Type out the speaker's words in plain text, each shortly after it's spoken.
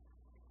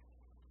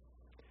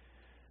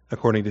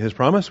According to his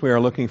promise, we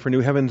are looking for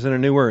new heavens and a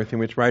new earth in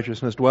which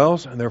righteousness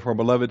dwells. And therefore,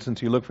 beloved, since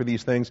you look for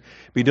these things,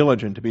 be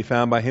diligent to be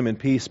found by him in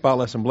peace,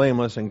 spotless and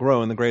blameless, and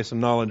grow in the grace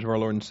and knowledge of our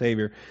Lord and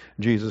Savior,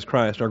 Jesus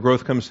Christ. Our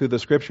growth comes through the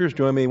Scriptures.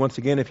 Join me once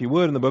again, if you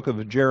would, in the book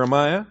of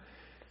Jeremiah.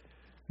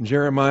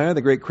 Jeremiah,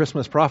 the great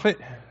Christmas prophet,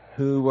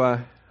 who,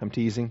 I'm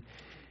teasing.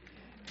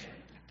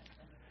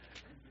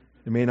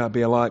 There may not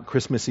be a lot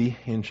Christmassy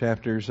in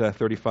chapters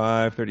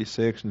 35,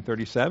 36, and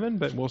 37,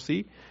 but we'll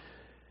see.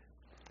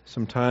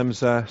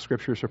 Sometimes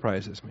Scripture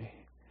surprises me.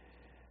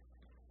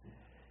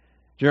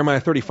 Jeremiah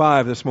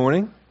 35 this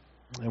morning,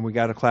 and we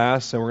got a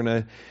class, and we're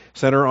going to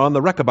center on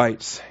the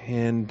Rechabites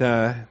and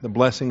the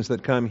blessings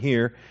that come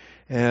here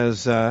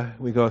as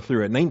we go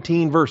through it.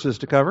 19 verses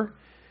to cover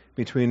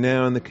between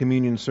now and the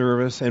communion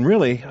service, and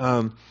really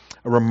a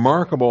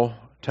remarkable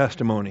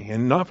testimony,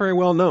 and not very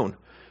well known.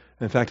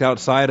 In fact,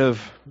 outside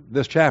of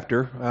this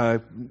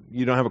chapter,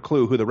 you don't have a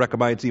clue who the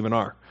Rechabites even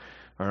are.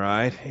 All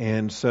right,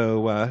 and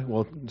so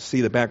we'll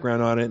see the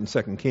background on it in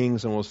 2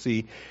 Kings, and we'll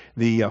see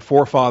the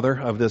forefather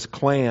of this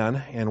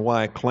clan and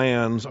why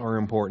clans are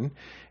important.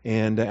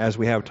 And as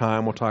we have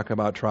time, we'll talk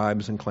about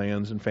tribes and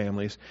clans and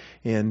families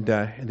and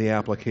the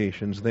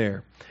applications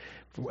there.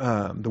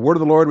 The word of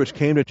the Lord which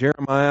came to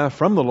Jeremiah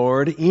from the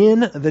Lord in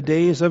the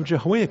days of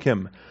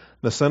Jehoiakim,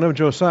 the son of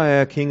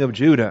Josiah, king of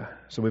Judah.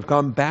 So we've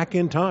gone back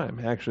in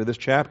time. Actually, this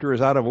chapter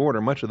is out of order.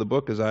 Much of the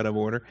book is out of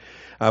order.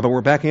 But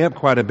we're backing up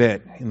quite a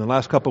bit. In the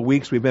last couple of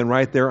weeks, we've been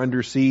right there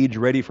under siege,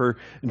 ready for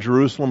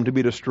Jerusalem to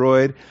be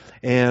destroyed.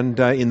 And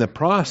in the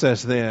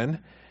process then,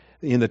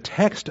 in the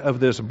text of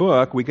this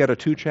book, we get a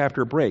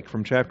 2-chapter break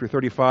from chapter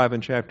 35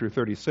 and chapter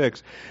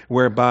 36,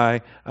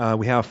 whereby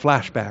we have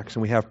flashbacks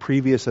and we have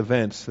previous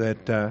events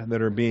that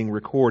are being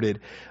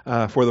recorded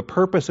for the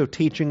purpose of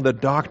teaching the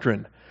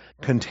doctrine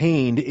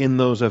contained in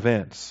those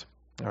events.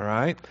 All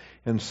right?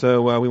 And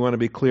so we want to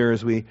be clear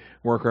as we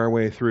work our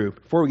way through.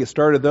 Before we get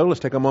started, though, let's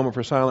take a moment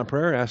for silent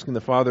prayer, asking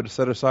the Father to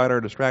set aside our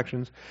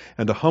distractions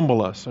and to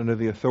humble us under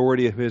the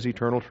authority of His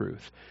eternal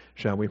truth.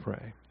 Shall we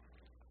pray?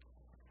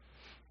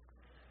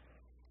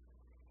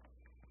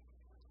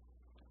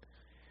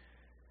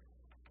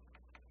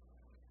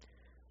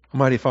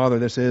 Almighty Father,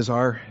 this is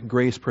our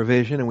grace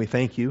provision, and we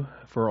thank you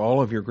for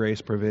all of your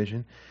grace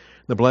provision.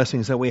 The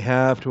blessings that we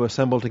have to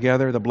assemble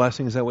together, the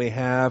blessings that we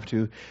have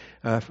to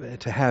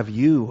have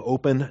you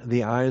open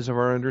the eyes of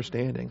our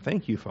understanding.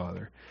 Thank you,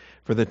 Father,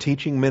 for the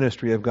teaching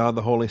ministry of God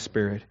the Holy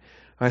Spirit.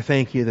 I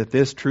thank you that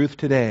this truth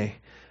today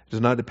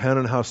does not depend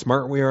on how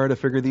smart we are to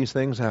figure these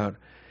things out.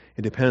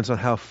 It depends on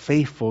how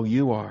faithful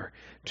you are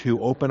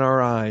to open our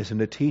eyes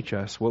and to teach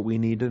us what we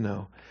need to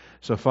know.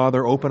 So,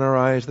 Father, open our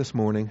eyes this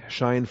morning,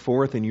 shine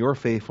forth in your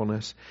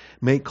faithfulness,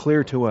 make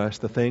clear to us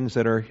the things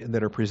that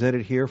are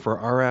presented here for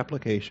our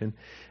application,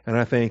 and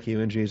I thank you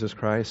in Jesus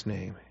Christ's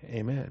name.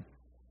 Amen.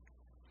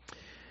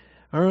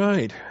 All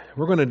right,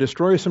 we're going to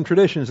destroy some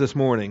traditions this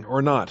morning,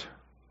 or not,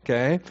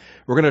 okay?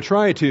 We're going to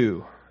try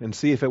to, and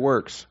see if it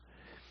works.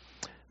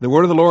 The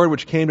word of the Lord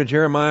which came to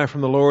Jeremiah from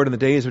the Lord in the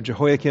days of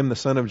Jehoiakim, the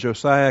son of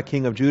Josiah,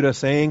 king of Judah,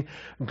 saying,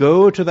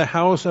 Go to the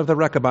house of the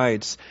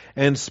Rechabites,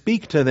 and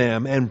speak to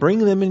them, and bring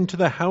them into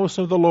the house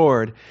of the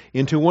Lord,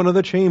 into one of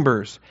the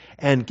chambers,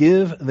 and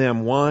give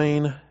them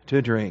wine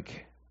to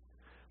drink.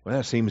 Well,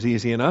 that seems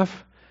easy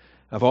enough.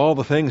 Of all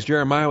the things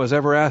Jeremiah was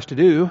ever asked to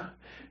do,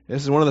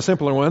 this is one of the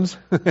simpler ones.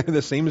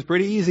 This seems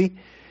pretty easy.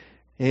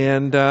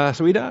 And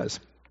so he does.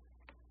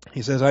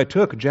 He says, I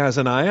took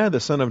Jazaniah, the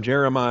son of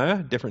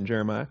Jeremiah, different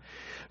Jeremiah,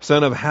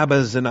 son of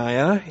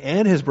Habazaniah,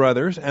 and his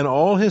brothers, and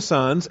all his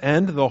sons,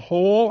 and the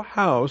whole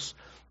house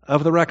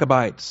of the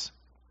Rechabites.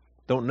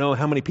 Don't know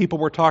how many people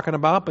we're talking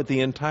about, but the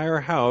entire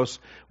house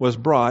was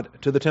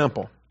brought to the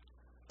temple.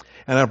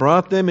 And I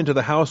brought them into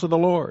the house of the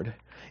Lord,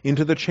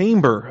 into the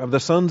chamber of the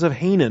sons of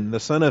Hanan, the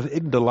son of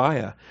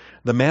Igdaliah,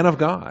 the man of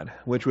God,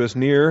 which was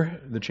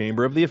near the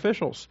chamber of the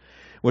officials,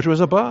 which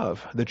was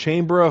above the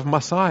chamber of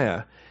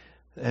Messiah,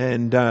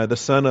 and the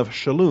son of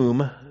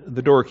Shallum,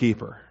 the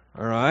doorkeeper.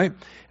 All right?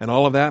 And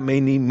all of that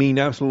may mean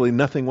absolutely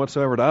nothing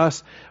whatsoever to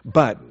us,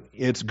 but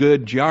it's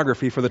good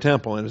geography for the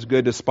temple, and it's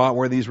good to spot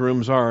where these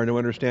rooms are and to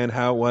understand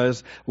how it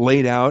was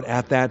laid out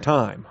at that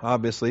time,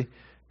 obviously,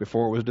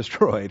 before it was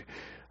destroyed.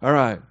 All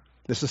right.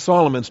 This is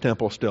Solomon's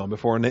temple still,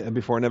 before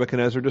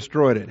Nebuchadnezzar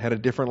destroyed it. It had a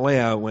different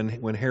layout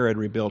when Herod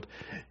rebuilt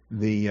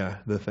the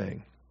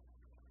thing.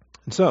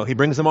 And so, he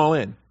brings them all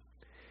in.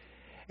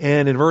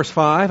 And in verse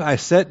 5, I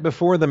set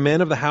before the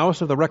men of the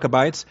house of the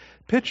Rechabites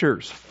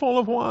pitchers full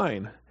of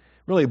wine,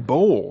 really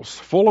bowls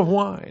full of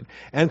wine,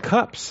 and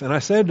cups. And I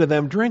said to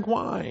them, drink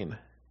wine.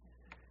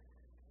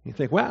 You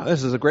think, wow,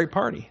 this is a great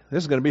party.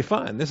 This is going to be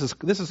fun. This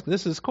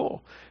is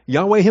cool.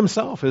 Yahweh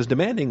himself is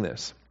demanding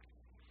this.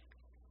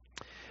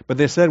 But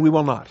they said, we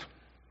will not.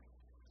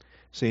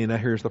 See, now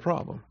here's the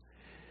problem.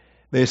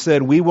 They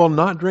said, we will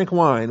not drink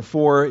wine,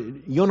 for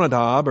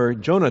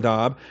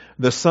Jonadab,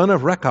 the son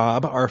of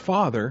Rechab, our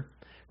father,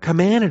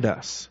 commanded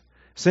us,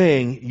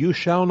 saying, you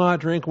shall not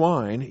drink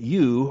wine,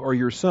 you or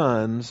your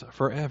sons,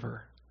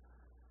 forever.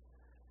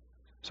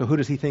 So who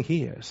does he think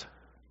he is?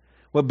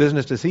 What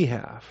business does he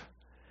have?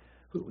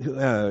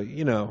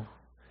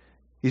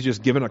 he's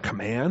just given a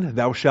command,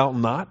 thou shalt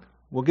not.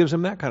 Well, gives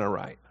him that kind of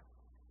right?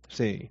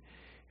 See?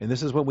 And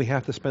this is what we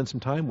have to spend some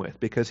time with,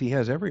 because he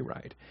has every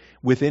right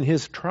within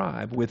his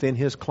tribe, within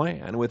his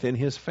clan, within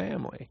his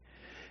family.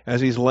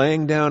 As he's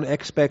laying down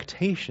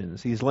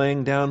expectations, he's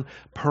laying down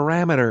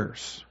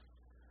parameters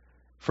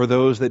for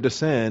those that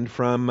descend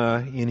from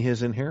in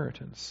his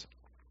inheritance.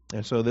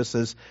 And so this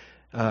is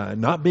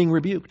not being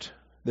rebuked.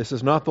 This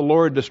is not the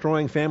Lord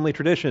destroying family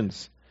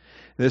traditions.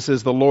 This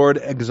is the Lord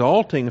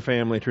exalting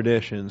family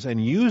traditions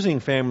and using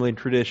family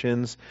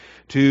traditions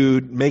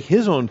to make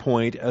his own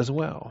point as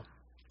well,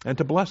 and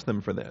to bless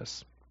them for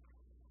this.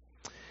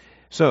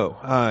 So,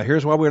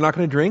 here's why we're not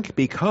going to drink: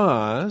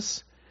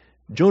 because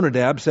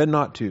Jonadab said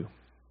not to.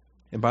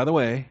 And by the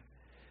way,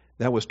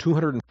 that was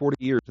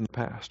 240 years in the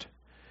past.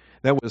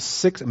 That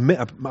was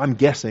I'm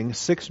guessing,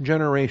 6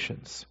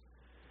 generations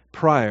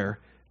prior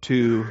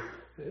to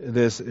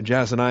this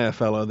Jazaniah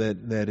fellow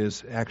that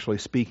is actually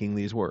speaking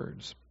these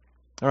words.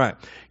 All right.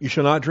 You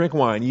shall not drink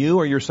wine, you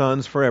or your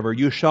sons forever.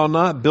 You shall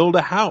not build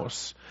a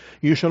house.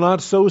 You shall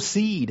not sow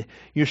seed.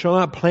 You shall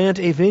not plant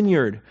a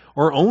vineyard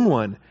or own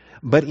one.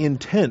 But in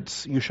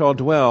tents you shall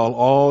dwell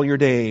all your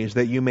days,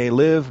 that you may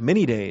live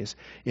many days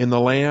in the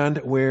land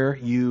where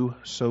you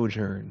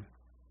sojourn.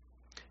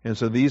 And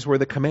so these were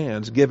the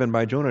commands given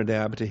by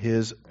Jonadab to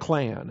his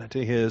clan,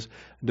 to his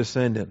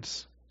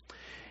descendants.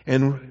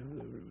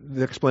 And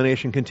the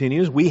explanation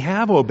continues: we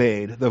have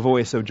obeyed the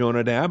voice of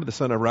Jonadab, the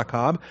son of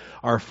Rechab,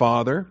 our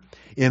father,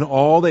 in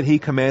all that he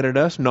commanded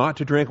us, not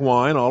to drink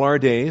wine all our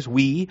days,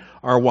 we,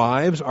 our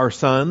wives, our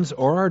sons,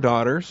 or our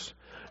daughters,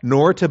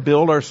 nor to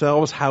build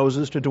ourselves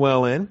houses to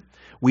dwell in.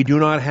 We do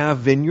not have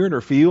vineyard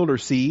or field or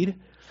seed.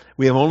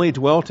 We have only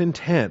dwelt in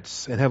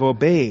tents and have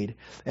obeyed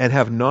and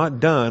have not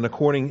done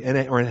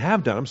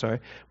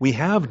we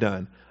have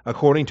done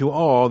according to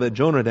all that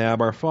Jonadab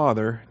our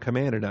father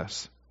commanded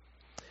us.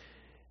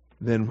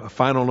 Then a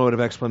final note of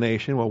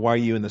explanation: well, why are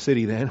you in the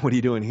city then? What are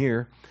you doing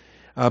here?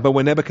 But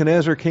when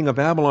Nebuchadnezzar, king of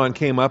Babylon,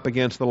 came up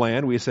against the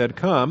land, we said,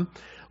 come,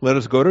 let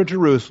us go to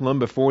Jerusalem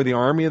before the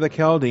army of the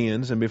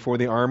Chaldeans and before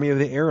the army of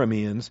the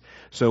Arameans.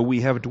 So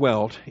we have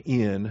dwelt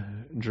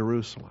in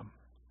Jerusalem.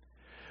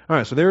 All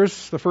right, so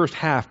there's the first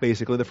half,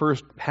 basically, the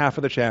first half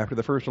of the chapter,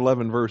 the first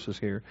 11 verses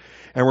here.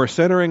 And we're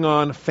centering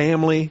on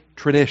family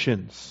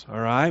traditions, all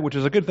right, which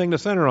is a good thing to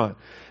center on,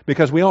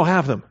 because we all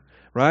have them.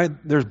 Right?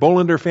 There's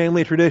Bolander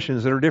family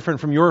traditions that are different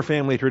from your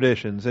family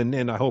traditions,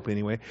 and I hope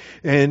anyway,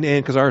 and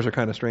because ours are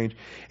kind of strange.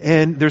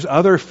 And there's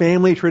other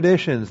family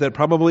traditions that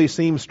probably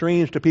seem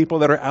strange to people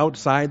that are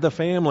outside the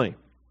family.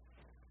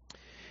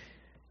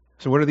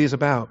 So what are these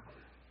about?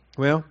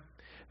 Well,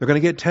 they're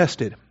going to get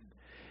tested.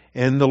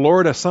 And the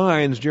Lord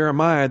assigns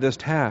Jeremiah this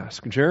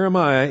task.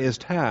 Jeremiah is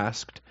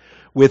tasked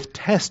with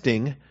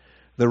testing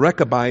the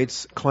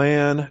Rechabites'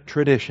 clan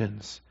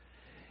traditions.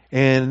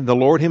 And the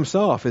Lord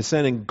himself is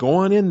saying, go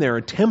on in there,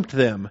 tempt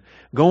them.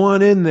 Go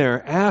on in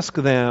there, ask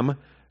them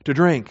to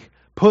drink.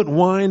 Put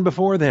wine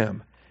before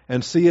them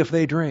and see if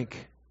they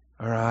drink.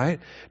 All right?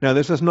 Now,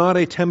 this is not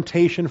a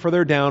temptation for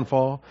their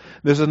downfall.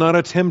 This is not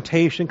a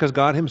temptation because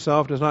God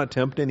himself does not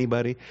tempt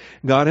anybody.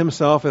 God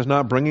himself is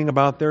not bringing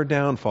about their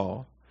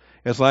downfall.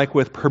 It's like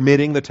with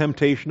permitting the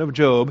temptation of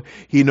Job.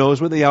 He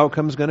knows what the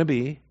outcome is going to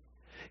be.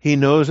 He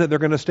knows that they're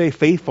going to stay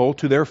faithful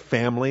to their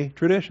family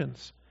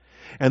traditions.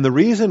 And the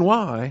reason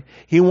why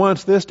he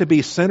wants this to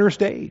be center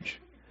stage,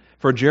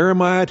 for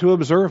Jeremiah to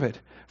observe it,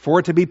 for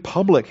it to be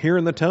public here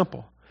in the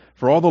temple,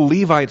 for all the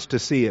Levites to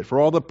see it, for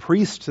all the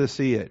priests to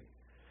see it,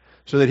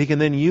 so that he can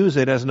then use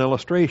it as an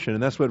illustration.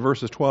 And that's what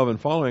verses 12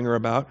 and following are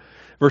about.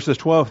 Verses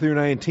 12 through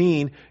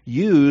 19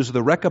 use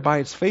the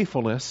Rechabites'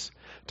 faithfulness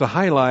to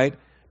highlight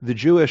the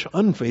Jewish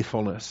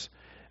unfaithfulness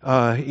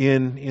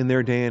in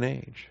their day and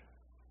age.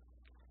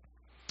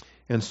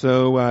 And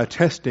so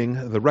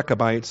testing the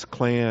Rechabites'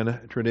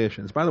 clan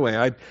traditions. By the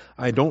way,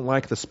 I don't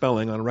like the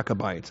spelling on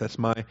Rechabites. That's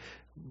my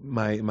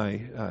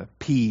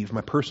peeve,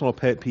 my personal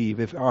pet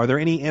peeve. Are there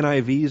any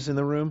NIVs in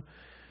the room?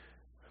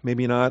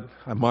 Maybe not.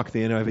 I mock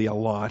the NIV a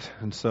lot,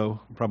 and so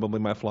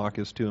probably my flock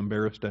is too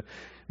embarrassed to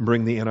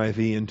bring the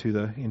NIV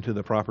into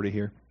the property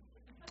here.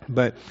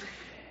 But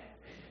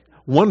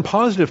one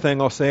positive thing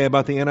I'll say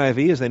about the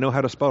NIV is they know how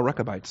to spell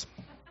Rechabites.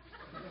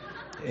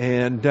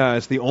 And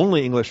it's the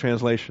only English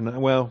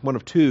translation, well, one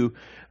of two,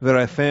 that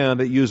I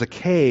found that use a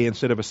K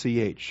instead of a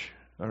CH.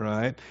 All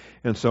right?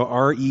 And so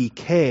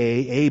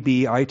Rekabite,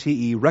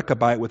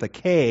 Rechabite with a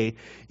K,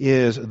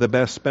 is the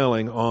best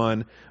spelling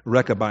on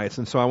Rechabites.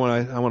 And so I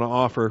want to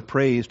offer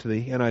praise to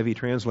the NIV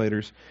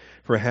translators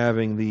for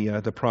having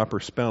the proper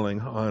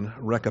spelling on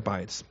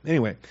Rechabites.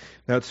 Anyway,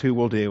 that's who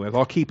we'll deal with.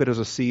 I'll keep it as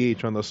a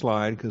CH on the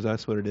slide because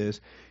that's what it is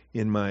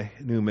in my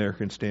New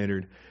American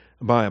Standard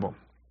Bible.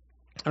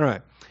 All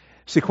right.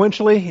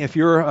 Sequentially, if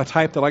you're a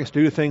type that likes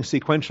to do things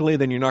sequentially,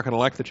 then you're not going to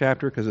like the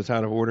chapter because it's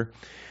out of order.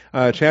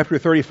 Chapter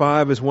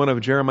 35 is one of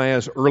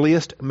Jeremiah's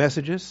earliest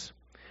messages.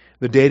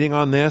 The dating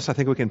on this, I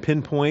think we can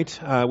pinpoint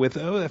with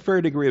a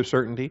fair degree of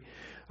certainty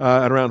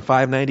at around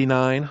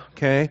 599,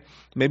 okay?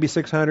 Maybe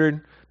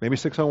 600, maybe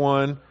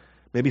 601,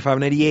 maybe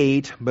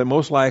 598, but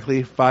most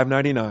likely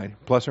 599,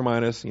 plus or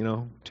minus,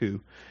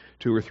 two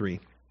or three.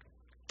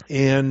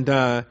 And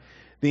the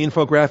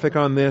infographic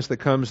on this that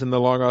comes in the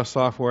Logos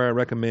software I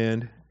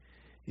recommend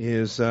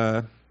is,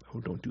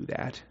 don't do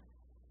that.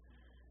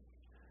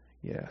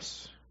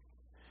 Yes.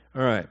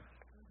 All right.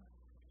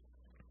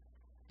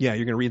 Yeah,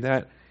 you're going to read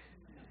that?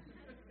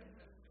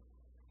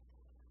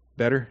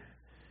 Better?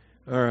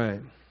 All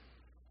right.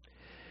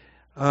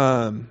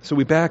 So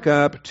we back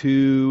up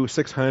to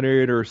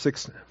 600 or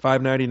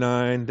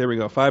 599. There we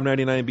go.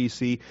 599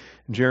 BC.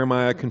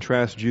 Jeremiah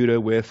contrasts Judah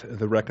with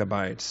the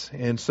Rechabites.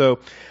 And so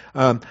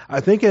I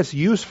think it's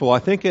useful. I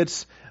think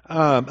it's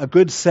a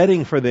good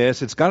setting for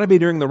this. It's got to be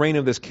during the reign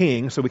of this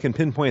king, so we can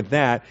pinpoint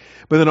that.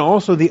 But then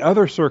also the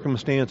other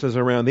circumstances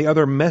around, the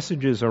other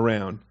messages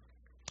around,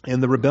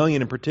 and the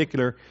rebellion in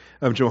particular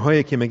of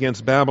Jehoiakim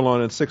against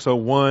Babylon in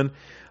 601.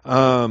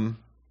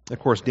 Of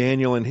course,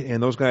 Daniel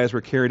and those guys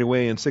were carried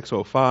away in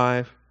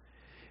 605.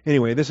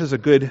 Anyway, this is a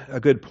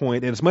good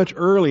point, and it's much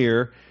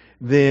earlier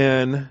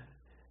than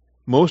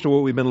most of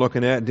what we've been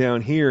looking at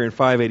down here in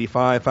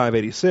 585,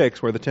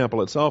 586, where the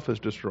temple itself is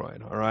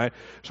destroyed. All right,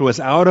 so it's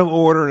out of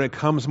order and it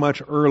comes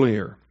much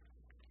earlier.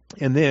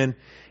 And then,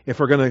 if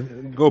we're going to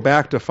go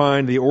back to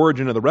find the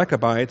origin of the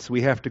Rechabites,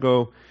 we have to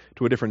go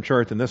to a different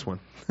chart than this one.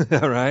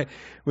 All right,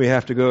 we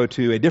have to go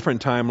to a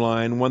different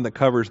timeline, one that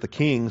covers the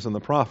kings and the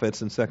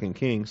prophets in 2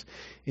 Kings,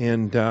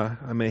 and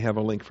I may have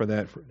a link for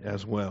that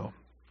as well.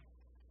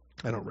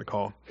 I don't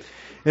recall.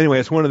 Anyway,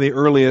 it's one of the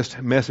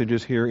earliest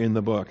messages here in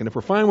the book. And if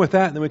we're fine with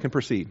that, then we can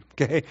proceed.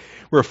 Okay?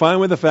 We're fine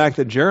with the fact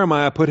that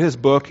Jeremiah put his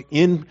book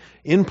in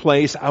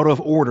place out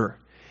of order.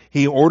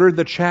 He ordered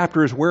the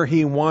chapters where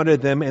he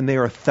wanted them, and they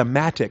are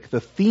thematic. The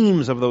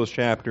themes of those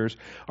chapters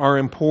are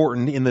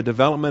important in the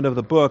development of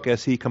the book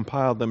as he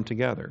compiled them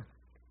together.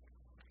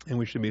 And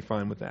we should be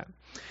fine with that.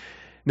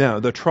 Now,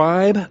 the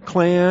tribe,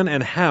 clan,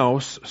 and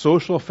house,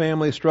 social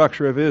family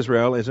structure of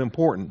Israel is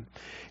important.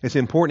 It's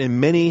important in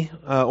many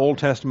Old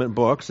Testament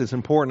books. It's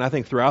important, I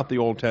think, throughout the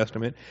Old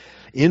Testament.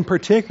 In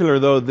particular,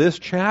 though, this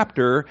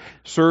chapter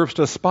serves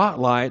to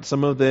spotlight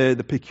some of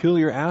the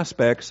peculiar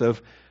aspects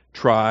of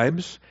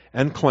tribes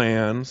and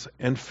clans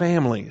and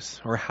families,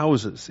 or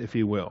houses, if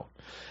you will.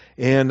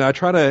 And I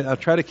try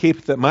to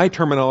keep my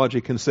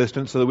terminology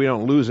consistent so that we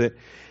don't lose it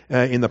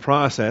in the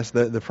process.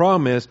 The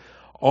problem is,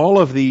 all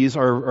of these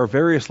are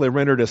variously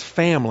rendered as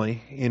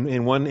family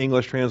in one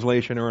English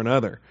translation or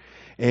another.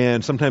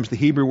 And sometimes the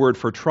Hebrew word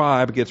for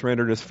tribe gets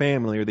rendered as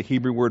family, or the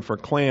Hebrew word for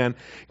clan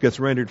gets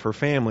rendered for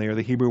family, or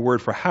the Hebrew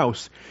word for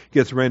house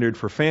gets rendered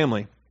for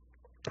family.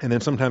 And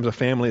then sometimes a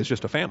family is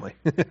just a family.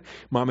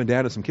 Mom and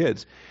dad and some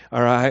kids.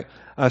 All right.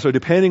 So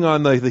depending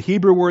on the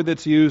Hebrew word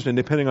that's used and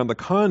depending on the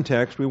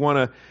context, we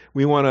want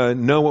to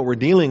know what we're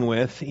dealing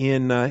with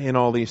in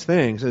all these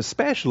things,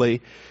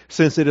 especially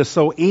since it is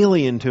so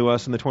alien to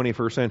us in the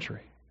 21st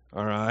century.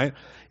 All right.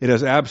 It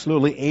is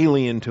absolutely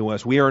alien to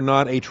us. We are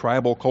not a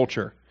tribal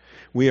culture.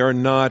 We are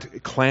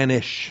not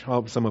clannish.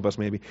 Well, some of us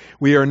maybe.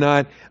 We are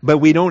not, but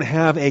we don't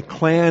have a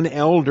clan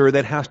elder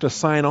that has to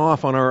sign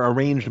off on our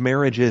arranged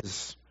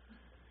marriages.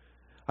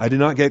 I did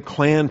not get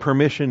clan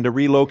permission to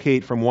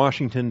relocate from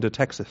Washington to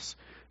Texas.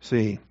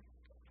 See,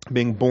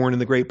 being born in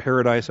the great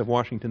paradise of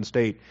Washington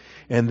State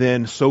and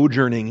then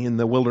sojourning in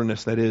the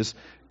wilderness that is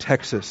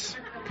Texas.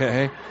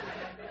 Okay?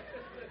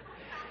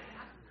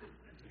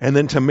 And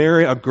then to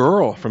marry a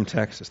girl from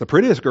Texas, the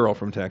prettiest girl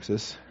from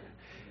Texas.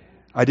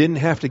 I didn't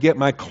have to get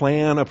my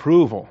clan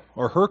approval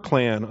or her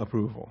clan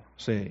approval.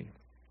 See?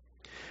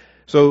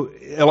 So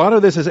a lot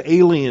of this is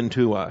alien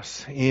to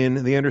us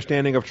in the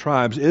understanding of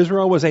tribes.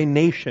 Israel was a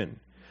nation.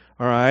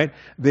 All right?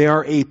 They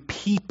are a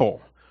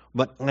people,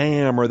 the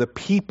Lamb, or the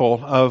people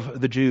of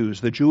the Jews,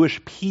 the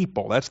Jewish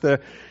people. That's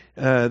the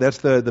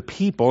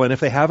people. And if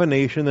they have a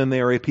nation, then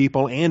they are a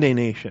people and a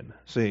nation.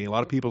 See, a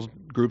lot of people's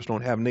groups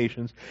don't have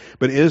nations.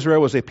 But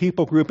Israel was a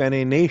people group and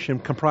a nation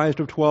comprised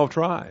of 12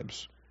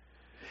 tribes.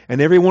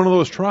 And every one of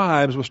those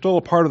tribes was still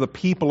a part of the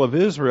people of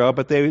Israel,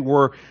 but they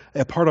were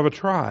a part of a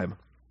tribe.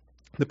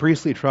 The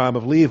priestly tribe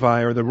of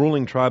Levi, or the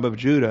ruling tribe of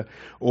Judah,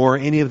 or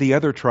any of the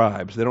other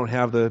tribes. They don't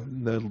have the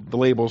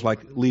labels like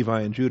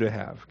Levi and Judah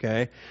have,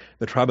 okay?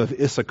 The tribe of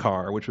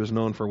Issachar, which was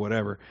known for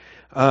whatever.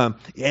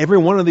 Every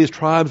one of these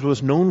tribes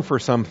was known for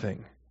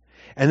something.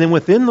 And then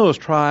within those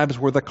tribes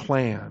were the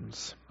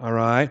clans, all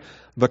right?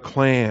 The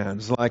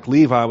clans, like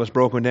Levi was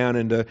broken down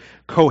into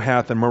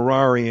Kohath and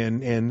Merari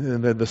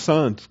and the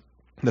sons.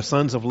 The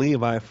sons of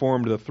Levi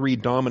formed the three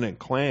dominant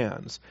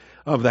clans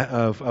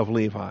of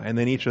Levi, and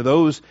then each of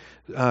those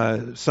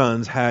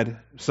sons had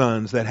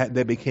sons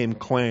that became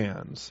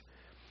clans,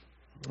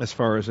 as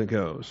far as it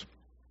goes.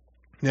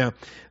 Now,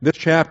 this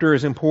chapter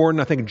is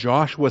important. I think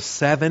Joshua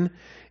 7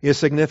 is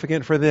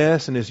significant for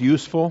this and is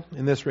useful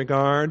in this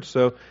regard.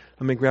 So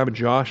let me grab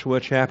Joshua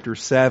chapter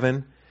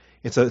 7.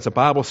 It's a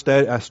Bible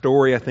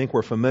story I think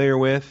we're familiar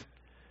with.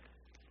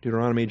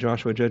 Deuteronomy,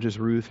 Joshua, Judges,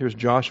 Ruth. Here's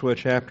Joshua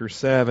chapter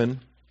 7.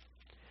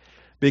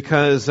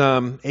 Because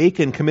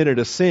Achan committed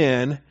a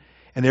sin,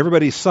 and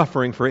everybody's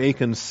suffering for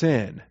Achan's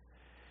sin.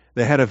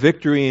 They had a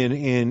victory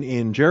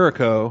in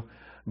Jericho,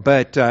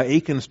 But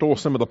Achan stole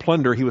some of the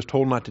plunder he was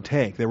told not to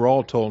take. They were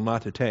all told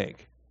not to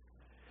take.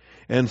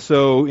 And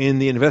so in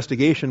the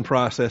investigation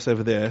process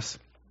of this,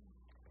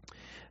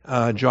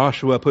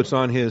 Joshua puts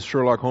on his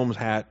Sherlock Holmes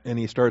hat and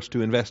he starts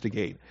to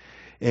investigate.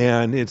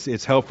 And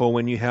it's helpful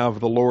when you have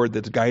the Lord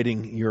that's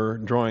guiding your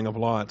drawing of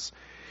lots.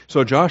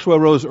 So Joshua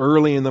rose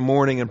early in the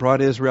morning and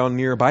brought Israel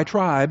near by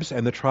tribes,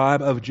 and the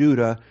tribe of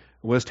Judah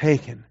was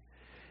taken.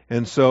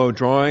 And so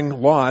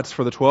drawing lots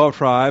for the 12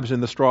 tribes,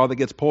 and the straw that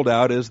gets pulled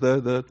out is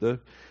the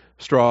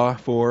straw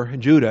for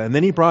Judah. And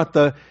then he brought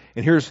and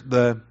here's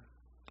the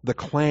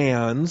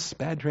clans,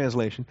 bad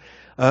translation,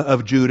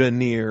 of Judah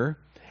near.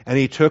 And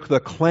he took the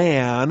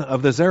clan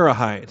of the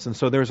Zerahites. And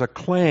so there's a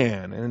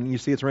clan, and you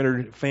see it's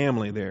rendered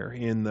family there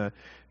in the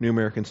New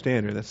American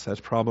Standard. That's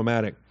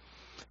problematic.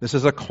 This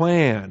is a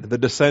clan, the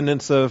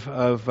descendants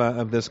of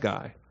this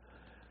guy.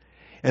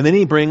 And then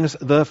he brings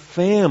the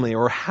family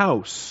or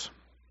house,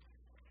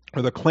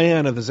 or the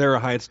clan of the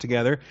Zerahites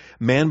together,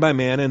 man by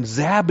man, and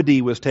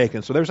Zabdi was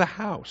taken. So there's a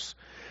house.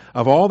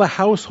 Of all the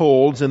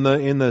households in the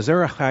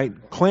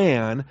Zerahite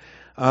clan,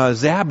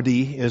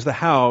 Zabdi is the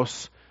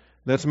house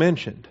that's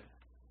mentioned.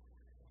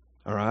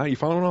 All right, you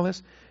following all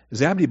this?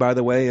 Zabdi, by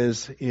the way,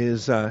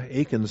 is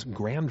Achan's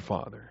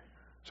grandfather.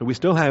 So we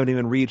still haven't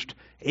even reached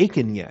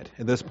Achan yet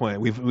at this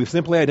point. We've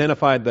simply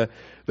identified the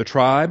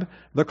tribe,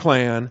 the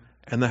clan,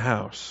 and the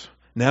house.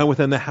 Now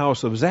within the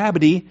house of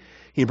Zabdi,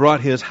 he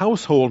brought his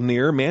household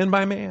near, man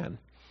by man.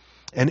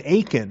 And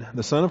Achan,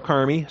 the son of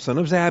Carmi, son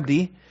of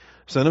Zabdi,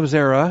 son of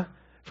Zerah,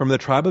 from the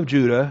tribe of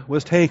Judah,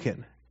 was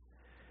taken.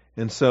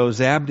 And so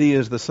Zabdi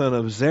is the son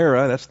of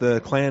Zerah, that's the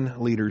clan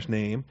leader's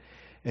name,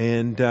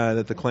 and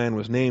that the clan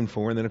was named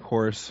for. And then, of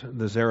course,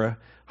 the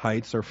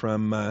Zerahites are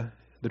from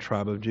the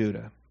tribe of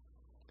Judah.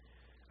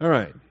 All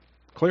right.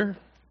 Clear?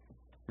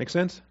 Make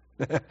sense?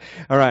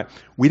 All right.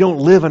 We don't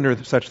live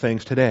under such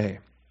things today.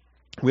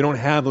 We don't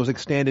have those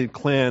extended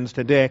clans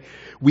today.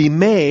 We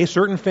may,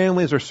 certain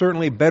families are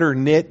certainly better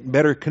knit,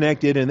 better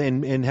connected,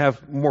 and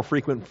have more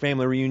frequent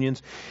family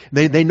reunions.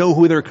 They know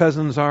who their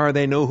cousins are.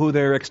 They know who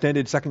their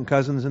extended second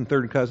cousins and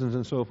third cousins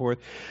and so forth.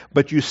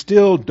 But you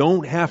still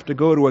don't have to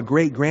go to a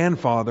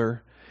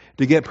great-grandfather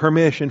to get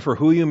permission for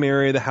who you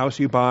marry, the house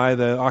you buy,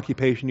 the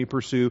occupation you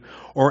pursue,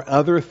 or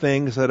other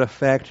things that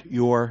affect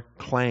your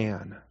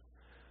clan.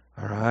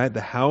 All right?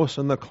 The house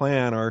and the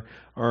clan are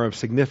of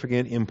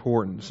significant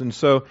importance. And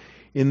so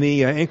in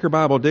the Anchor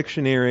Bible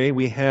Dictionary,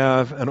 we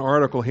have an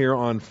article here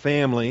on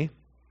family.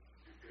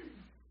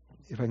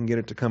 If I can get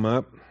it to come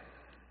up.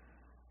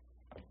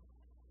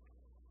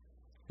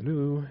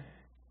 Hello.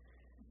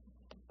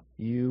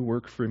 You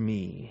work for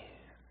me.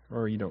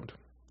 Or you don't.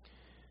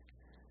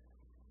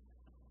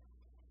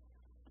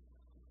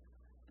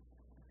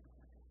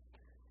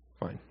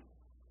 Fine.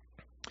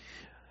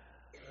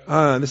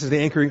 This is the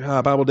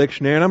Anchor Bible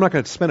Dictionary, and I'm not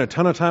going to spend a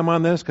ton of time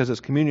on this because it's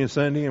Communion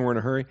Sunday and we're in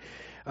a hurry.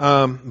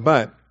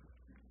 But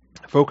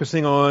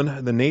focusing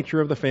on the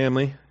nature of the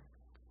family.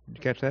 Did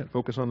you catch that?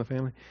 Focus on the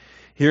family.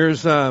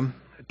 Here's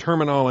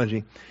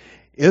terminology.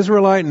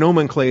 Israelite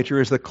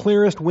nomenclature is the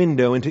clearest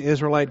window into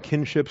Israelite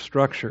kinship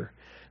structure.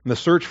 And the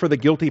search for the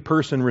guilty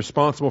person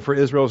responsible for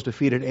Israel's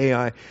defeat at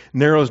Ai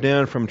narrows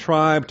down from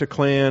tribe to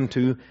clan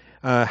to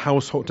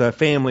household, to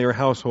family or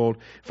household,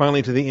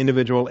 finally to the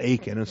individual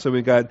Achan. And so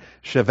we've got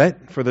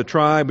Shevet for the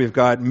tribe, we've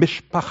got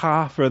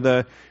Mishpacha for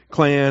the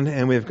clan,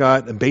 and we've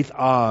got Beit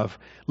Av,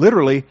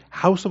 literally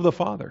house of the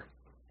father.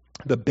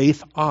 The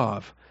Beit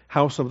Av,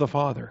 house of the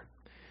father.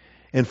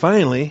 And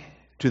finally,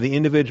 to the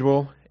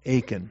individual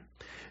Achan.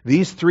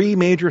 These three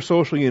major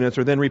social units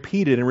are then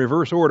repeated in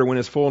reverse order when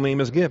his full name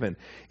is given.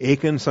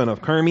 Achan, son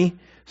of Carmi,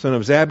 son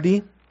of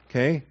Zabdi.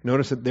 Okay,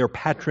 notice that they're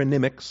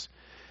patronymics.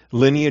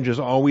 Lineage is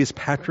always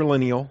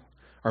patrilineal.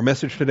 Our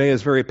message today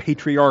is very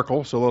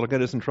patriarchal, so that'll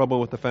get us in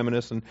trouble with the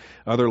feminists and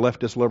other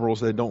leftist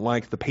liberals that don't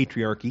like the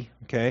patriarchy.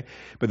 Okay,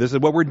 but this is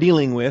what we're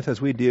dealing with as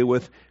we deal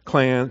with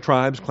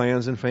tribes,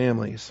 clans, and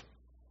families.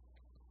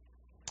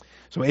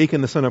 So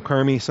Achan, the son of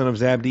Carmi, son of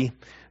Zabdi,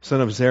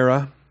 son of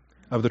Zerah,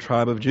 of the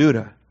tribe of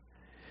Judah.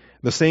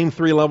 The same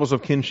three levels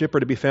of kinship are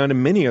to be found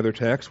in many other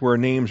texts where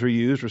names are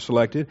used or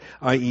selected,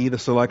 i.e. the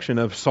selection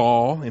of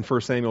Saul in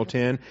 1 Samuel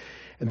 10,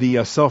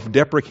 the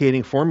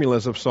self-deprecating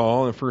formulas of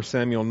Saul in 1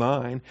 Samuel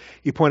 9.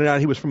 He pointed out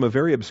he was from a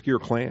very obscure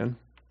clan.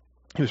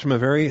 He was from a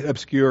very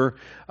obscure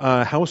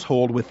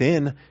household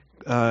within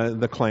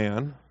the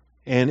clan,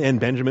 and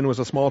Benjamin was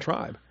a small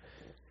tribe.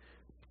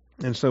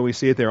 And so we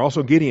see it there.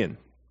 Also Gideon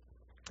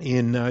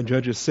in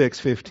Judges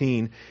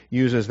 6:15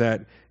 uses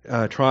that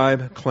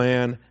tribe,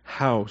 clan,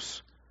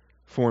 house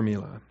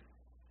formula.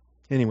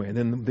 Anyway,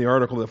 then the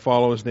article that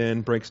follows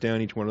then breaks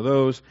down each one of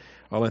those.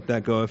 I'll let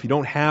that go. If you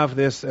don't have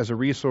this as a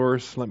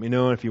resource, let me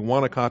know. If you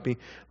want a copy,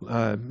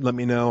 let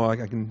me know. I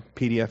can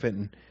PDF it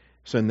and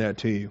send that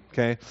to you,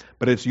 okay?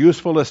 But it's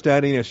useful to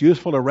study and it's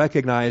useful to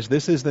recognize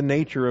this is the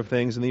nature of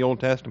things in the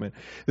Old Testament.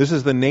 This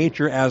is the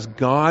nature as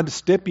God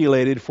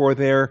stipulated for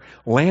their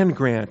land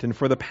grant and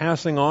for the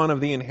passing on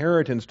of the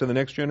inheritance to the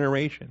next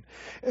generation.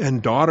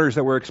 And daughters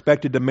that were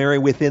expected to marry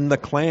within the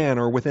clan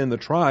or within the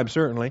tribe,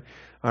 certainly,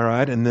 all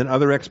right? And then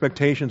other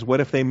expectations,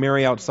 what if they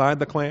marry outside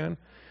the clan?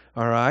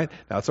 All right?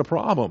 That's a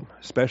problem,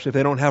 especially if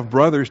they don't have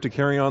brothers to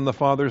carry on the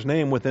father's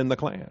name within the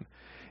clan.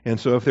 And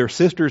so if they're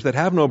sisters that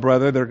have no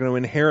brother, they're going to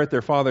inherit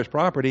their father's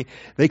property,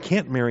 they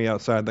can't marry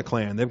outside the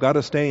clan. They've got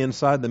to stay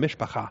inside the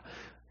mishpacha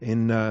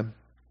in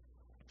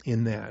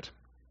that.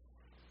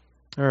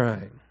 All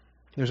right.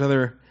 There's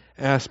other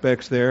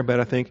aspects there, but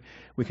I think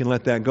we can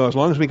let that go. As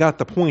long as we got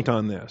the point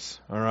on this,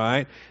 all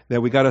right,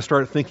 that we got to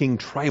start thinking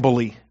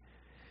tribally.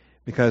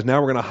 Because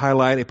now we're going to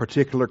highlight a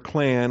particular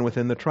clan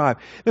within the tribe.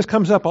 This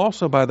comes up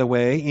also, by the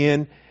way,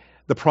 in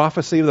the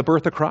prophecy of the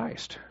birth of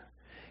Christ.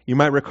 You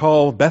might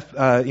recall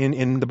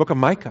in the book of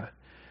Micah,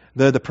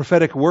 the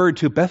prophetic word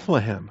to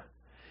Bethlehem.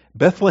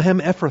 Bethlehem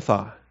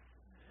Ephrathah,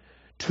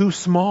 too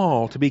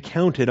small to be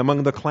counted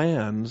among the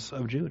clans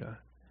of Judah.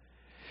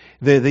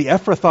 The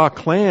Ephrathah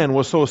clan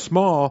was so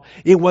small,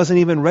 it wasn't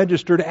even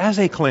registered as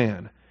a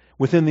clan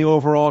within the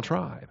overall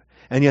tribe.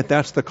 And yet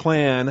that's the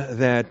clan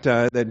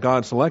that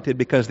God selected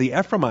because the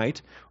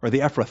Ephraimite, or the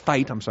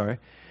Ephrathite,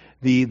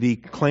 the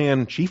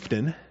clan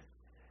chieftain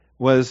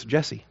was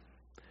Jesse,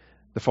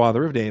 the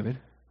father of David.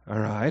 All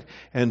right,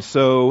 and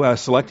so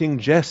selecting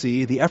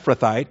Jesse, the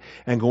Ephrathite,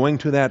 and going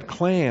to that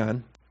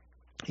clan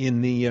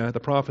in the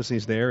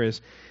prophecies there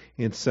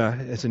it's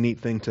a neat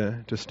thing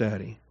to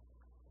study.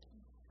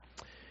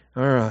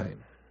 All right,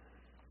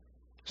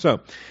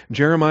 so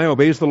Jeremiah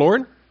obeys the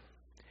Lord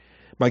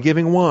by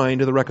giving wine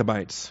to the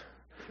Rechabites.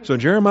 So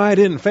Jeremiah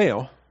didn't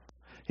fail.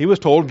 He was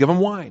told, give him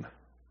wine,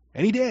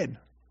 and he did.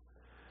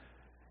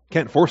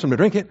 Can't force him to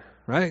drink it,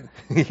 right?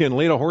 You can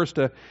lead a horse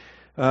to.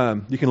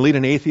 You can lead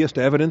an atheist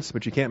to evidence,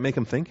 but you can't make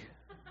him think.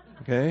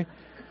 Okay?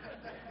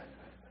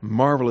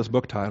 Marvelous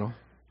book title.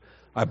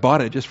 I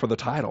bought it just for the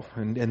title,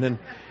 and then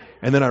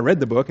I read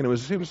the book, and it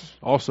was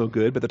also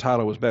good, but the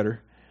title was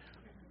better.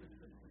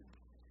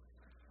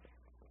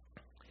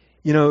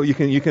 You know, you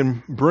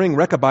can bring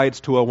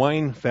Rechabites to a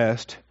wine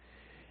fest,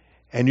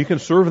 and you can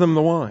serve them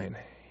the wine,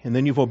 and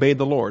then you've obeyed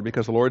the Lord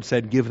because the Lord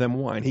said, "Give them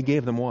wine." He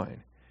gave them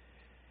wine,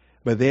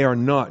 but they are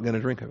not going to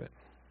drink of it.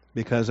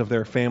 Because of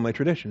their family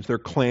traditions, their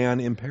clan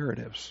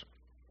imperatives,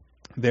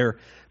 their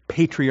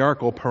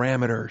patriarchal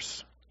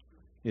parameters,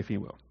 if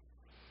you will.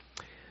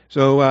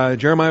 So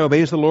Jeremiah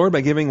obeys the Lord by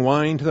giving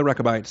wine to the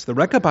Rechabites. The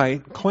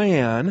Rechabite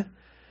clan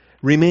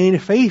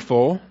remained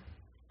faithful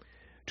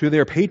to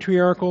their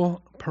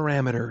patriarchal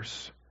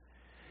parameters.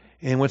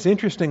 And what's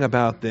interesting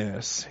about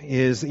this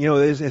is, you know,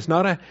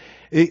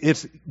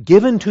 it's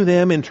given to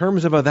them in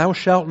terms of a thou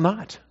shalt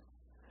not.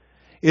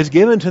 Is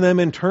given to them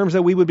in terms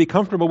that we would be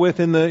comfortable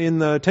with in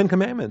the Ten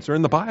Commandments or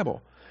in the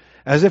Bible.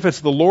 As if it's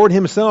the Lord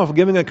Himself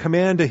giving a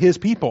command to His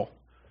people.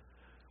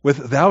 With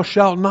thou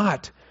shalt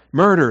not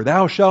murder,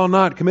 thou shalt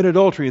not commit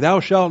adultery,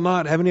 thou shalt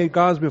not have any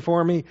gods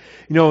before me.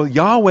 You know,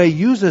 Yahweh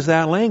uses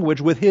that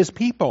language with His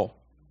people.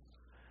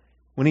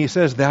 When He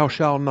says thou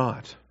shalt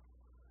not.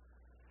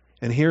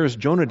 And here's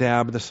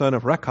Jonadab, the son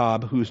of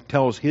Rechab, who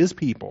tells his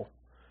people,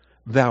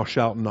 thou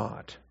shalt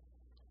not.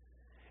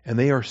 And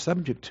they are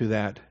subject to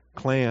that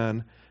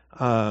clan,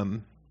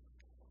 those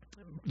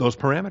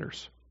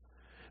parameters.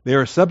 They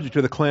are subject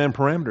to the clan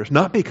parameters,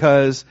 not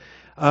because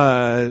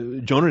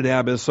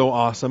Jonadab is so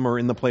awesome or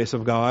in the place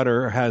of God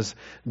or has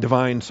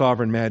divine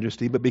sovereign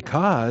majesty, but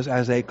because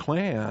as a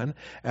clan,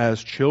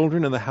 as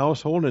children in the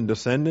household and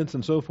descendants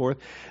and so forth,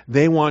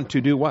 they want to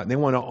do what? They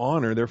want to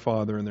honor their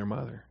father and their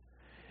mother.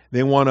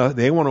 They want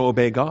to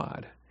obey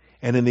God.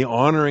 And in the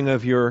honoring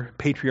of your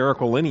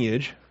patriarchal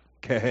lineage,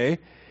 okay,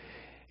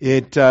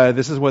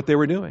 this is what they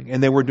were doing.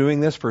 And they were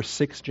doing this for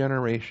 6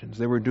 generations.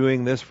 They were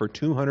doing this for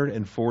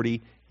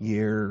 240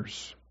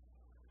 years.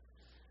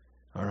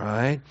 All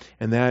right?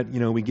 And that,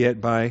 we get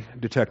by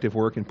detective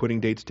work and putting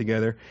dates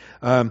together.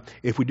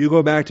 If we do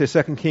go back to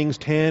 2 Kings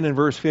 10 and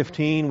verse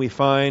 15, we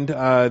find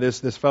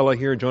this fellow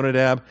here,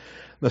 Jonadab,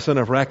 the son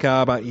of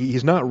Rechab.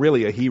 He's not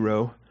really a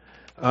hero.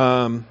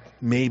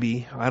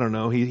 Maybe. I don't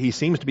know. He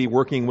seems to be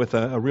working with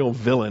a real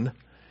villain.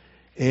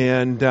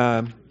 And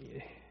if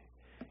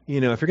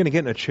you're going to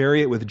get in a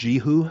chariot with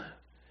Jehu,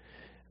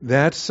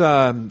 that's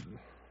not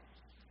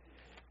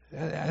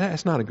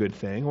a good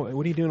thing.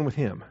 What are you doing with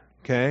him?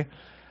 Okay?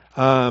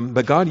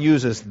 But God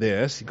uses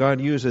this.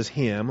 God uses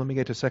him. Let me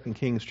get to 2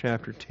 Kings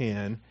chapter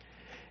 10.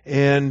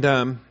 And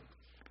the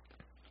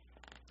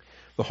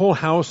whole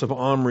house of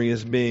Omri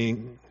is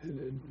being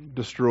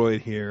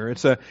destroyed here.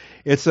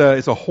 It's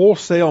a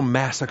wholesale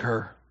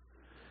massacre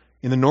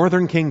in the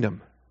northern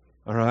kingdom.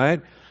 All right?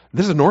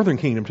 This is northern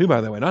kingdom too,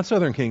 by the way, not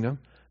southern kingdom.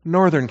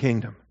 Northern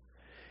kingdom.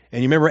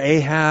 And you remember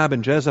Ahab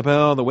and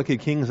Jezebel, the wicked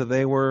kings that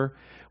they were?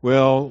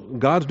 Well,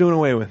 God's doing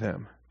away with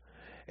them.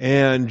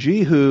 And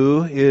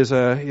Jehu is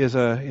a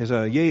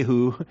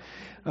Yehu.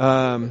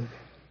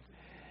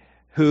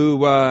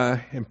 who,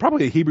 and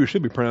probably the Hebrew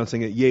should be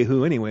pronouncing it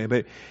Yehu anyway,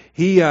 but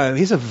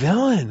he's a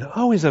villain.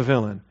 Oh, he's a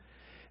villain.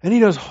 And he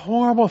does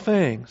horrible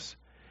things.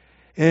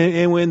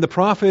 And when the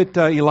prophet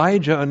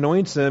Elijah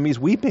anoints him, he's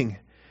weeping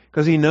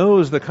because he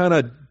knows the kind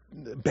of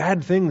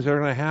bad things that are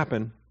going to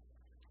happen.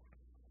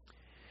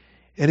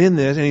 And in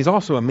this, and he's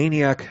also a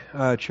maniac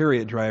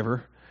chariot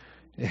driver.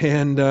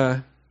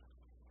 And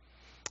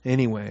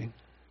anyway,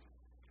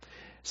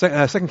 2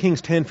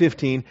 Kings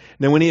 10:15.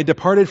 Now when he had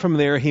departed from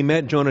there, he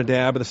met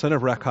Jonadab, the son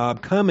of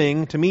Rechab,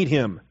 coming to meet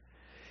him.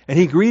 And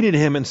he greeted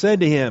him and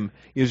said to him,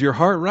 "Is your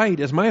heart right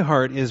as my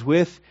heart is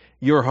with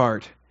your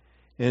heart?"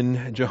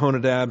 And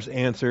Jehonadab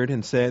answered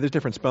and said, there's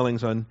different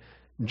spellings on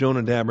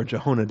Jonadab or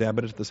Jehonadab,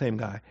 but it's the same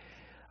guy.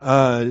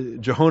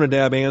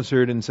 Jehonadab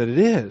answered and said, "It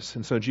is."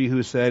 And so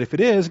Jehu said, "If it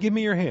is, give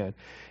me your hand."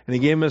 And he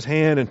gave him his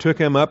hand and took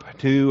him up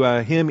to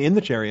him in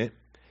the chariot.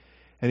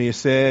 And he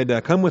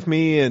said, "Come with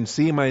me and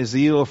see my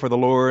zeal for the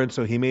Lord."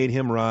 So he made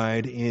him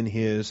ride in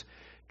his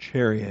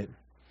chariot.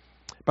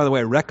 By the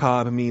way,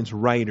 Rechab means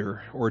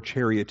rider or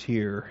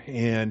charioteer.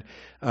 And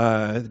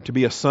to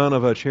be a son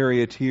of a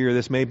charioteer,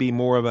 this may be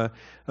more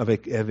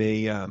of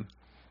a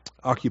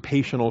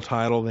occupational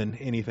title than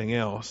anything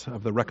else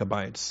of the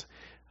Rechabites.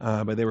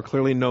 But they were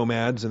clearly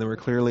nomads, and they were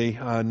clearly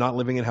not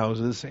living in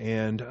houses,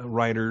 and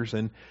riders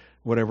and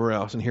whatever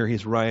else. And here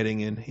he's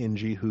riding in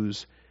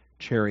Jehu's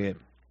chariot.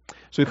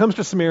 So he comes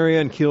to Samaria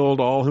and killed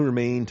all who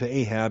remained to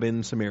Ahab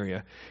in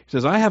Samaria. He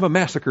says, "I have a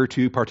massacre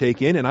to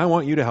partake in, and I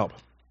want you to help."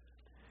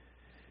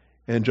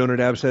 And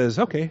Jonadab says,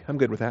 "Okay, I'm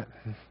good with that."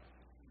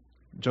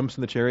 Jumps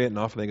in the chariot, and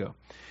off they go.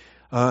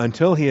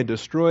 Until he had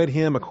destroyed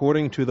him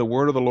according to the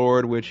word of the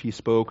Lord, which he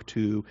spoke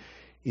to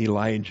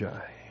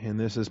Elijah. And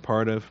this is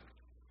part of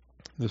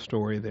the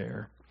story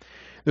there.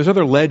 There's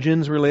other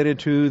legends related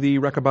to the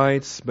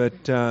Rechabites,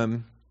 but I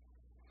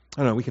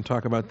don't know, we can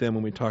talk about them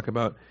when we talk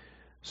about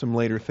some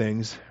later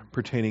things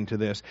pertaining to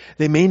this.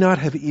 They may not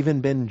have even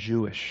been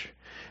Jewish.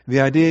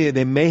 The idea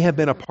they may have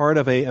been a part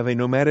of a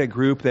nomadic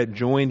group that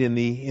joined in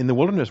the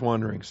wilderness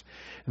wanderings,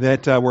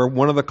 that were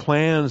one of the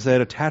clans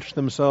that attached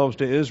themselves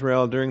to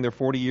Israel during their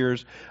 40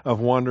 years of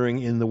wandering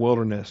in the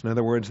wilderness. In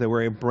other words, they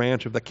were a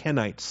branch of the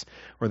Kenites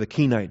or the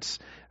Kenites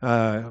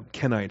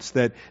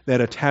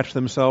that attached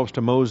themselves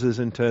to Moses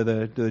and to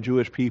the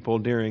Jewish people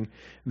during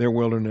their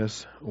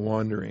wilderness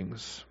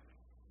wanderings.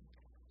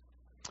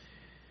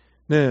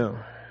 Now,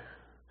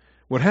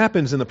 what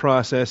happens in the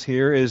process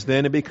here is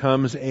then it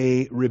becomes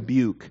a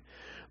rebuke.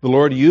 The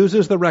Lord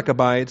uses the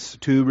Rechabites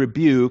to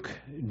rebuke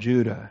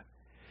Judah.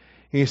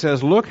 He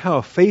says, "Look how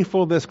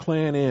faithful this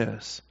clan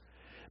is.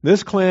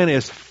 This clan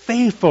is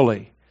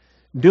faithfully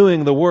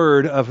doing the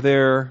word of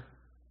their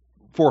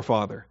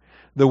forefather,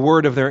 the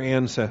word of their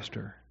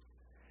ancestor."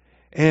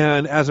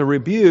 And as a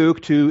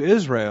rebuke to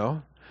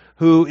Israel,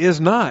 who is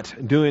not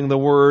doing the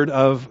word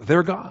of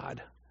their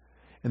God.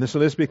 And so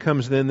this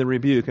becomes then the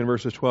rebuke in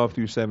verses 12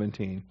 through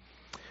 17.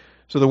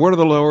 So the word of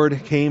the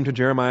Lord came to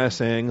Jeremiah,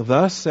 saying,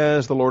 "Thus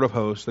says the Lord of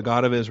hosts, the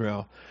God of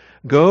Israel,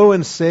 go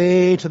and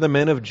say to the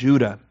men of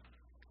Judah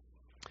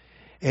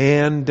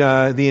and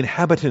the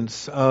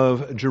inhabitants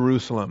of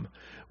Jerusalem,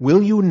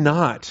 will you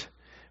not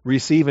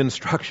receive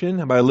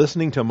instruction by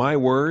listening to my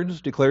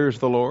words, declares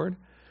the Lord?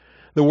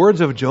 The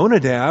words of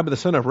Jonadab, the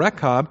son of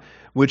Rechab,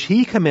 which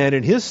he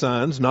commanded his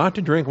sons not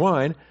to drink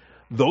wine,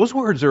 those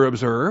words are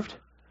observed.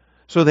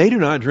 So they do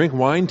not drink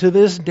wine to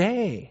this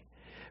day,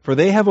 for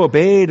they have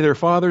obeyed their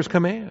father's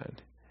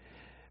command.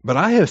 But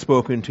I have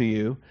spoken to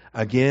you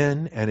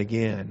again and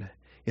again,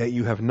 yet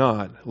you have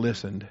not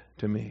listened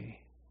to me."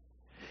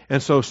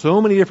 And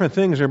so many different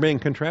things are being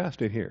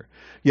contrasted here.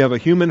 You have a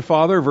human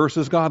father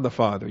versus God the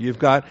Father. You've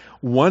got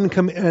one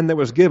command that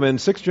was given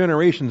 6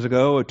 generations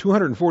ago,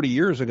 240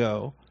 years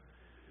ago.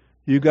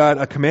 You've got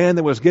a command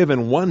that was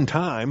given one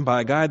time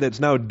by a guy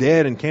that's now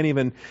dead and can't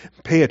even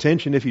pay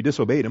attention if you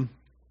disobeyed him.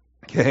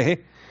 Okay?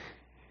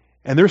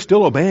 And they're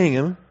still obeying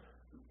him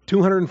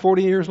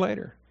 240 years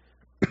later.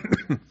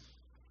 If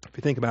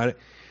you think about it,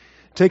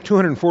 take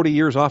 240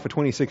 years off of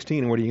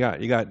 2016, and what do you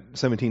got? You got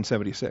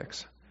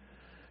 1776.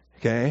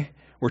 Okay?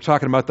 We're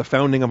talking about the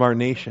founding of our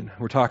nation.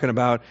 We're talking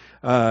about,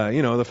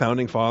 the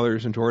founding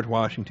fathers and George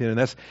Washington. And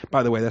that's,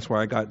 by the way, that's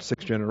where I got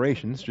 6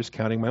 generations, just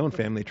counting my own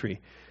family tree,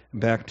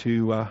 back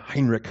to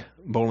Heinrich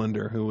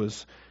Bollander, who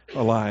was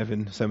alive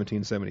in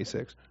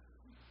 1776.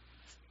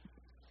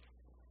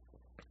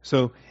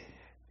 So,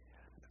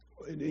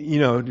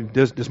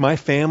 does my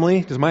family,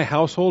 does my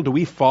household, do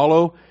we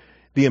follow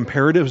the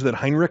imperatives that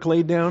Heinrich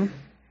laid down?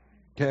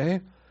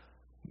 Okay?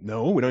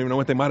 No, we don't even know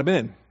what they might have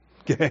been.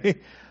 Okay?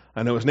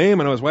 I know his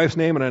name, I know his wife's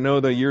name, and I know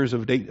the years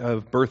of date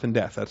of birth and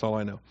death. That's all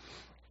I know.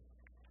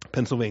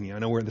 Pennsylvania, I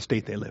know where the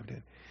state they lived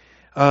in.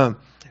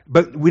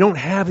 But we don't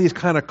have these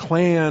kind of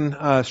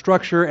clan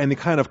structure and the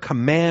kind of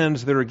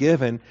commands that are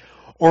given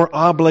or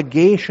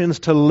obligations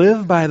to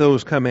live by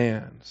those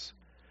commands.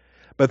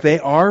 But they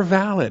are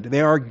valid. They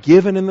are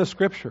given in the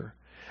Scripture.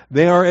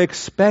 They are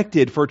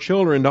expected for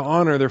children to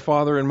honor their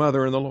father and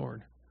mother in the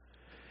Lord.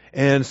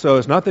 And so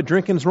it's not that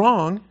drinking's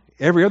wrong.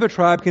 Every other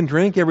tribe can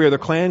drink. Every other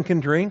clan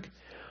can drink.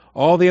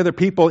 All the other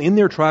people in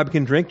their tribe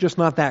can drink, just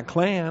not that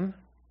clan.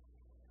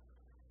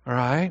 All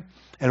right?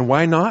 And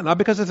why not? Not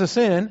because it's a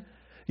sin.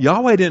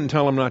 Yahweh didn't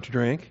tell them not to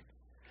drink,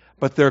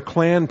 but their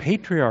clan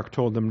patriarch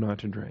told them not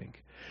to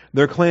drink.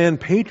 Their clan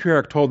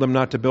patriarch told them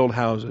not to build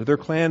houses. Their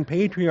clan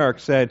patriarch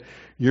said,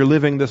 you're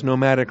living this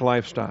nomadic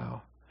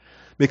lifestyle.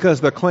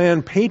 Because the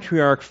clan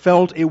patriarch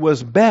felt it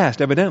was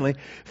best, evidently,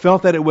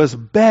 felt that it was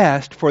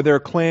best for their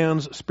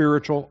clan's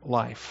spiritual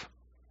life.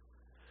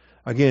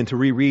 Again, to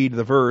reread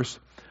the verse,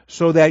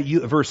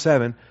 verse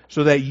 7,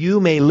 so that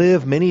you may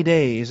live many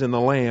days in the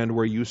land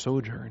where you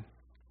sojourn.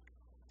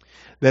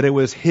 That it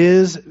was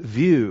his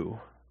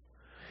view,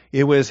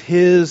 it was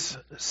his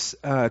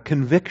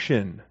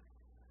conviction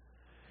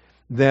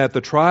that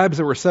the tribes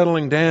that were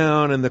settling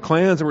down and the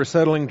clans that were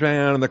settling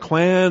down and the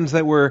clans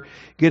that were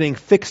getting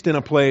fixed in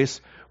a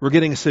place were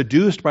getting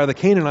seduced by the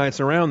Canaanites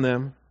around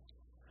them,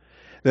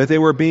 that they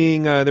were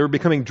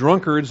becoming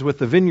drunkards with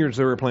the vineyards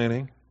they were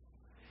planting.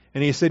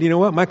 And he said, you know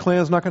what? My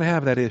clan's not going to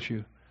have that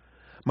issue.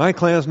 My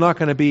clan's not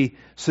going to be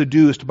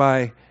seduced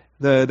by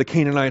the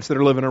Canaanites that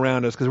are living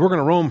around us, because we're going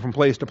to roam from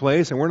place to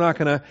place, and we're not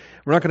going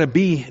to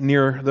be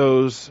near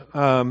those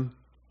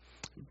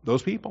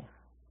people.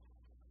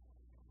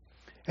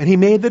 And he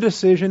made the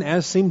decision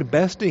as seemed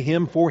best to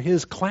him for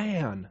his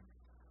clan.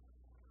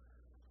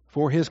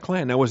 For his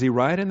clan. Now, was he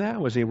right in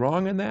that? Was he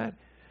wrong in that?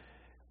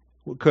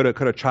 Could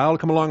a child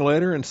come along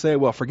later and say,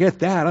 well, forget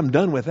that, I'm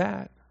done with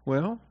that?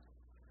 Well,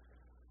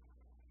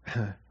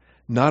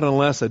 not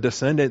unless a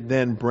descendant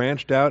then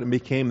branched out and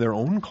became their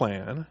own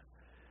clan.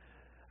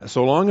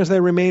 So long as they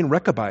remain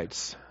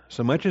Rechabites,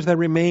 so much as they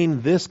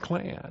remain this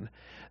clan,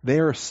 they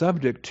are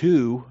subject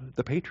to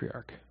the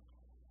patriarch.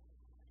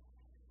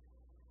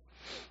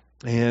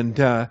 And,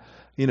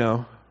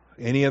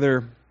 any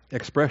other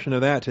expression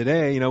of that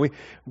today,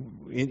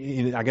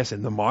 I guess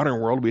in the modern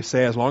world we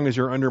say, as long as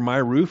you're under my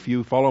roof,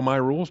 you follow my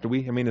rules.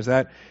 Maybe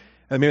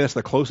that's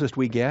the closest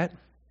we get.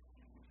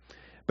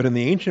 But in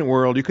the ancient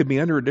world, you could be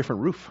under a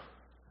different roof.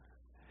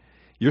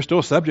 You're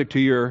still subject to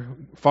your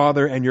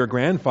father and your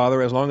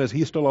grandfather as long as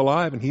he's still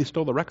alive and he's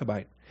still the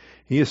Rechabite.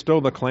 He is still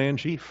the clan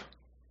chief.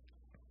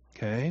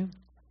 Okay?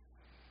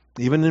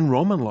 Even in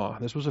Roman law,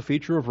 this was a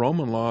feature of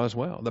Roman law as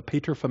well. The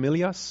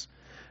paterfamilias,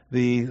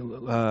 the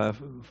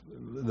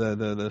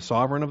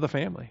sovereign of the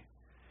family,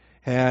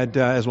 had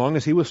as long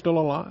as he was still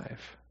alive.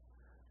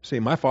 See,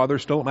 my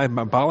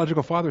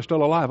biological father is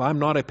still alive. I'm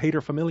not a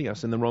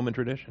paterfamilias in the Roman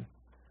tradition.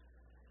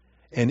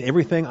 And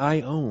everything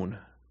I own,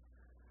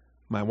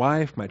 my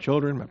wife, my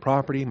children, my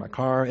property, my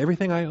car,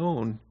 everything I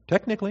own,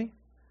 technically,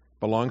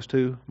 belongs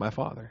to my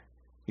father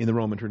in the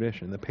Roman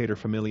tradition, the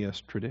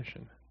paterfamilias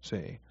tradition.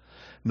 See,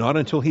 not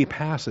until he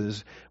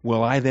passes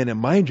will I then in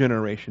my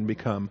generation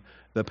become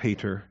the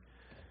pater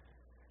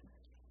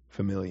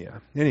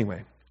familia.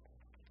 Anyway,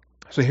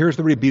 so here's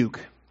the rebuke.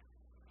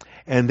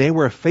 And they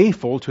were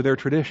faithful to their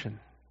tradition.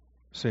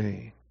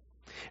 See.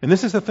 And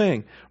this is the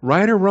thing.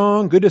 Right or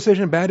wrong, good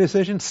decision, bad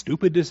decision,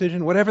 stupid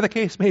decision, whatever the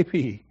case may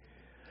be.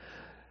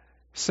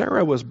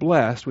 Sarah was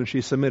blessed when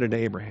she submitted to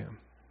Abraham.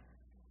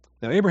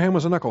 Now, Abraham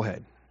was a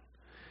knucklehead.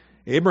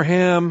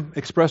 Abraham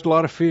expressed a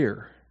lot of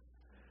fear.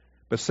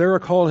 But Sarah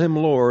called him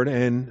Lord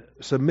and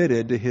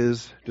submitted to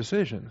his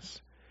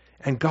decisions.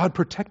 And God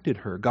protected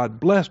her. God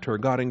blessed her.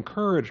 God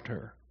encouraged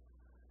her.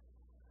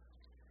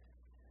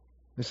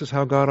 This is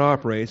how God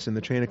operates in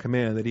the chain of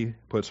command that he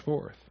puts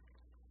forth.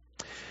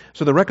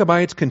 So the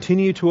Rechabites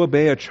continued to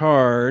obey a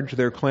charge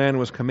their clan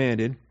was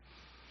commanded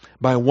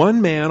by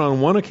one man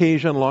on one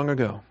occasion long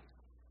ago.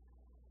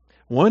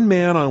 One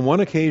man on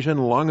one occasion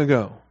long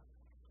ago.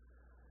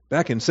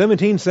 Back in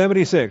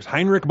 1776,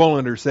 Heinrich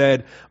Bollender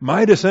said,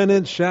 my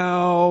descendants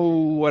shall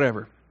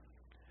whatever.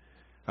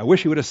 I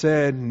wish he would have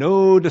said,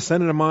 no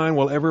descendant of mine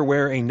will ever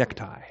wear a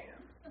necktie.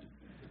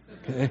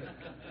 Okay?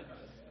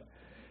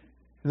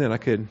 And then I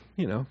could,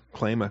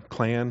 claim a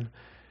clan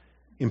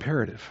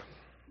imperative.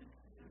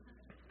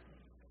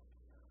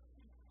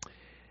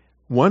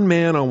 One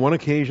man on one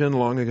occasion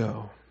long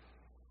ago.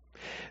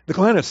 The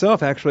clan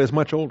itself actually is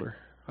much older.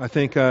 I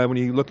think when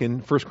you look in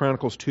 1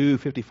 Chronicles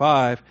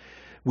 2:55,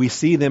 we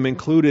see them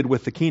included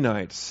with the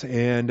Kenites.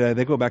 And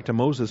they go back to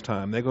Moses'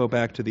 time. They go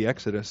back to the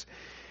Exodus.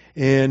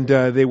 And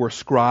they were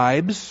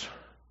scribes.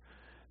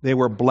 They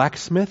were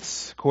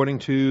blacksmiths, according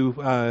to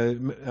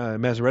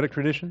Masoretic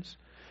traditions.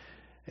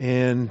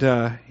 And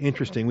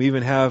interesting, we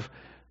even have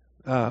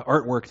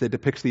artwork that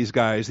depicts these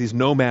guys, these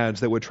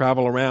nomads that would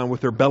travel around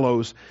with their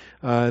bellows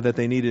that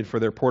they needed for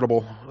their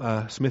portable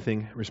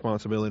smithing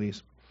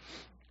responsibilities.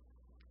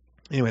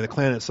 Anyway, the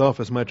clan itself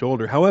is much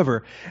older.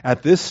 However,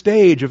 at this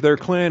stage of their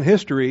clan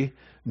history,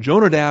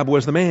 Jonadab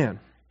was the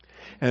man.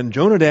 And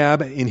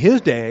Jonadab, in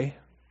his day,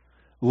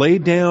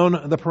 laid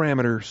down the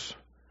parameters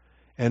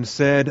and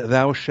said,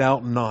 thou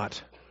shalt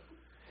not.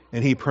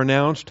 And he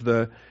pronounced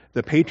the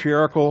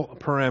patriarchal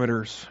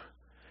parameters.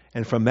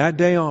 And from that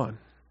day on,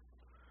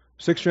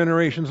 6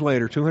 generations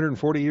later,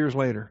 240 years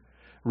later,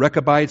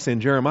 Rechabites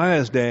in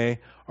Jeremiah's day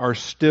are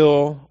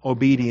still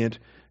obedient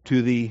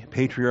to the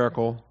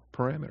patriarchal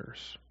parameters.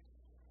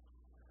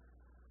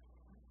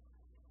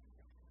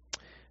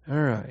 All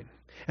right.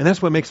 And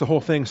that's what makes the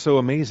whole thing so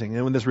amazing,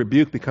 and when this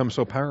rebuke becomes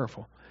so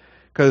powerful.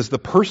 Because the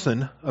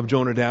person of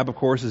Jonadab, of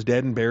course, is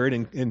dead and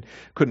buried and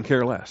couldn't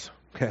care less.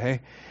 Okay?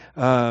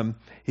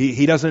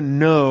 He doesn't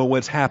know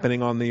what's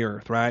happening on the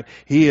earth, right?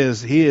 He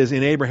is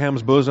in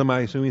Abraham's bosom. I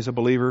assume he's a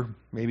believer,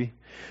 maybe.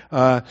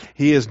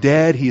 He is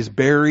dead. He's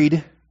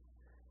buried.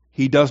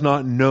 He does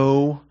not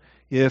know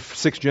if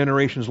 6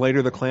 generations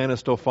later the clan is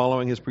still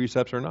following his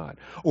precepts or not.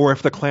 Or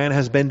if the clan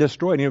has been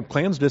destroyed.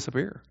 Clans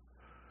disappear.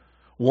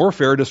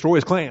 Warfare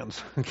destroys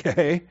clans,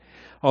 okay?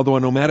 Although a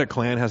nomadic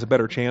clan has a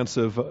better chance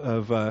of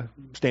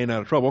staying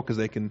out of trouble because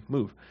they can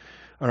move.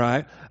 All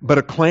right? But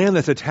a clan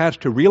that's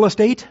attached to real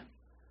estate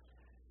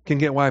can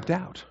get wiped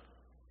out.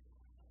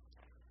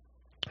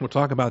 We'll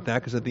talk about that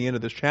because at the end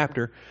of this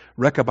chapter,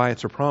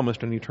 Rechabites are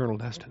promised an eternal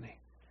destiny.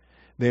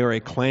 They are a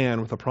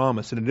clan with a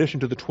promise. In addition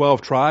to the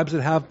 12 tribes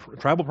that have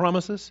tribal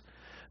promises,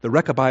 the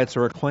Rechabites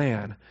are a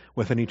clan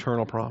with an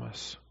eternal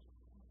promise.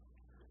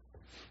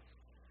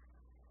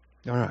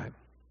 All right.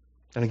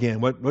 And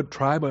again, what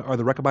tribe are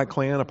the Rechabite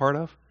clan a part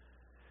of?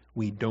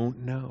 We don't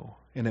know.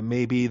 And it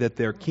may be that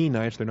they're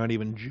Kenites, they're not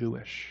even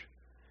Jewish,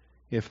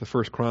 if the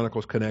First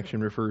Chronicles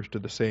connection refers to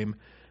the same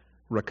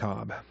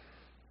Rechab.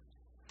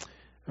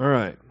 All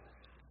right.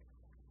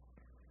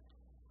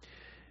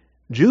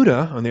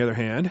 Judah, on the other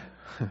hand,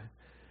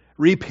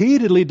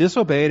 repeatedly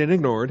disobeyed and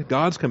ignored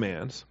God's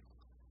commands.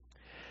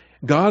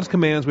 God's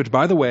commands, which,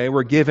 by the way,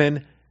 were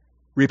given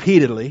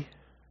repeatedly,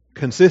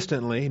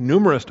 consistently,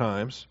 numerous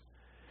times,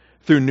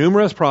 through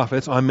numerous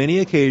prophets on many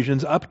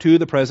occasions up to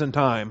the present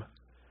time.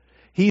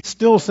 He's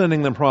still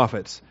sending them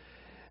prophets.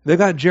 They've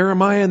got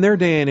Jeremiah in their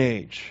day and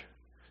age,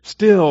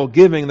 still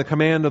giving the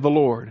command of the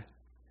Lord.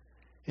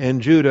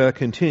 And Judah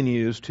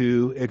continues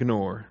to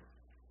ignore.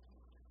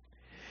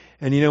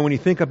 And when you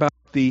think about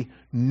the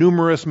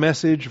numerous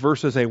message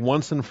versus a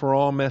once and for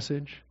all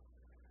message,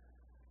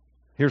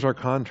 here's our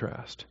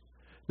contrast.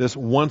 This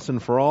once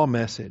and for all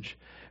message.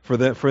 For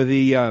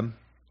the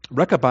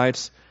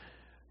Rechabites,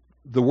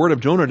 the word of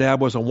Jonadab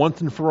was a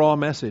once and for all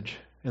message,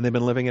 and they've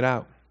been living it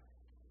out.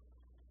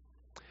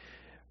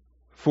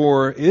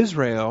 For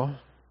Israel,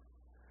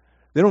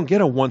 they don't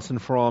get a once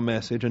and for all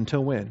message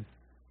until when?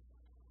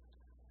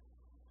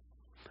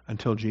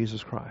 Until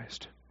Jesus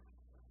Christ.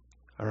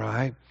 All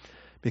right?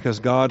 Because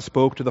God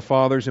spoke to the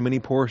fathers in many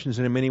portions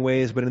and in many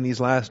ways, but in these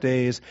last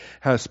days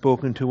has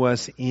spoken to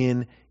us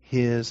in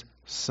His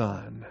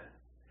Son.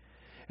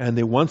 And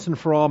the once and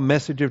for all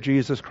message of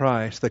Jesus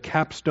Christ, the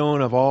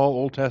capstone of all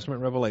Old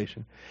Testament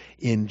revelation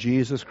in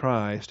Jesus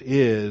Christ,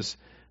 is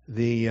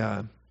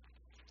the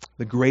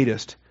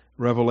greatest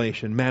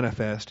revelation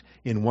manifest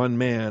in one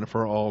man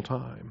for all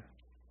time.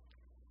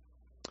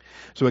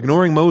 So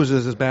ignoring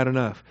Moses is bad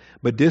enough,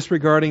 but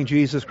disregarding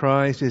Jesus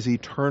Christ is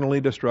eternally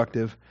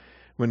destructive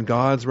when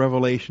God's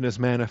revelation is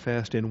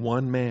manifest in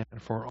one man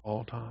for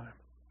all time.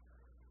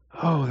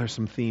 Oh, there's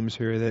some themes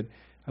here that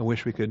I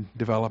wish we could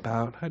develop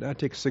out. I'd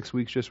take 6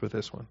 weeks just with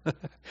this one.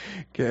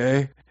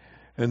 Okay?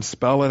 And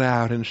spell it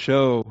out and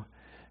show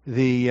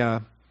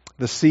the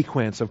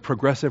sequence of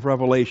progressive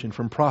revelation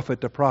from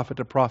prophet to prophet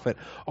to prophet,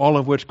 all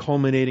of which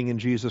culminating in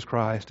Jesus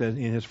Christ in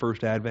His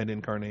first Advent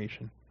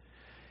incarnation.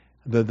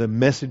 The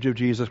message of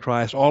Jesus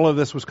Christ, all of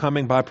this was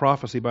coming by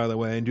prophecy, by the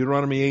way. In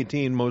Deuteronomy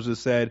 18, Moses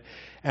said,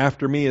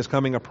 "After me is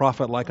coming a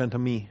prophet like unto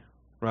me."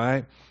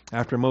 Right?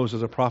 After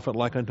Moses, a prophet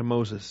like unto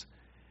Moses.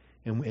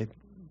 And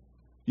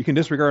you can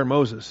disregard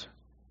Moses,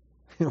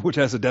 which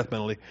has a death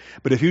penalty.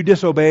 But if you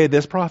disobey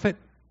this prophet,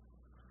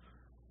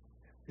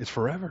 it's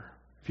forever.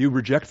 If you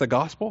reject the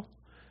gospel,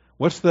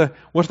 what's the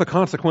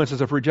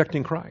consequences of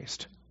rejecting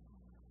Christ?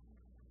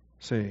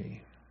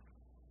 See.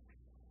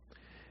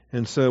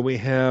 And so we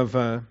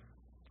have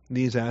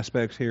these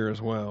aspects here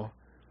as well.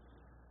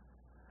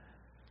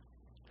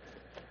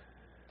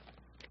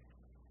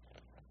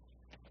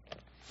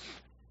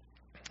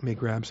 Let me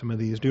grab some of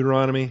these.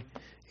 Deuteronomy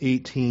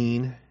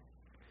 18.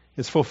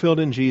 It's fulfilled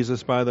in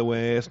Jesus, by the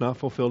way. It's not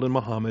fulfilled in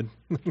Muhammad.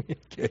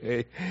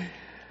 Okay.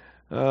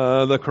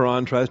 The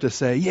Quran tries to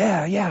say,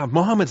 yeah,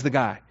 Muhammad's the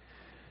guy.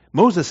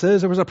 Moses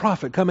says there was a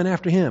prophet coming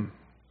after him.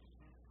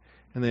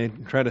 And they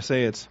try to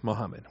say it's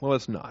Muhammad. Well,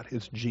 it's not.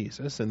 It's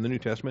Jesus, and the New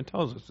Testament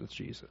tells us it's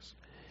Jesus.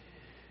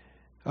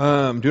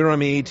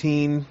 Deuteronomy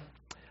 18,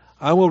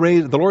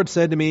 the Lord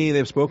said to me,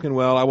 they've spoken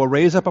well, I will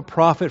raise up a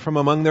prophet from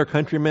among their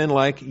countrymen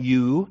like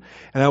you,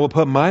 and I will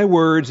put my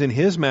words in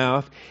his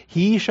mouth.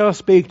 He shall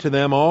speak to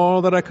them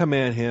all that I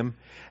command him.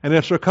 And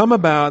it shall come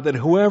about that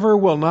whoever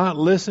will not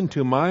listen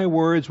to my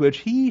words which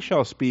he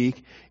shall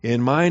speak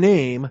in my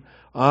name,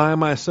 I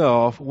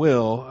myself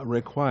will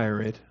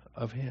require it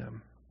of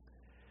him.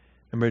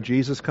 Remember,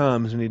 Jesus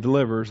comes and He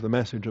delivers the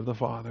message of the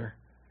Father.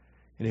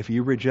 And if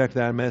you reject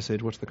that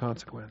message, what's the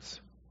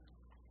consequence?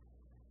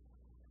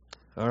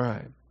 All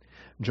right.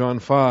 John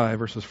 5,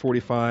 verses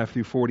 45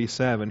 through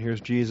 47.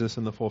 Here's Jesus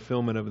in the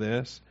fulfillment of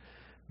this.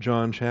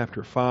 John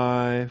chapter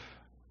 5.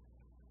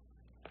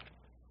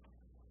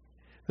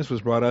 This was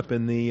brought up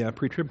in the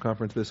pre-trib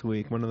conference this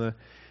week. One of the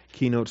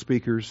keynote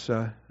speakers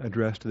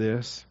addressed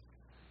this.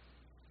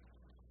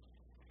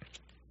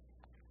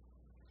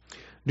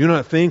 Do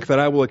not think that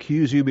I will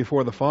accuse you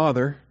before the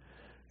Father.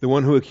 The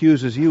one who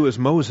accuses you is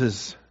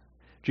Moses.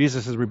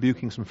 Jesus is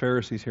rebuking some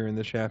Pharisees here in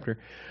this chapter.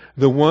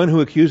 The one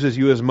who accuses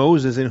you is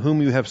Moses, in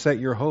whom you have set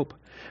your hope.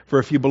 For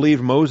if you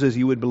believed Moses,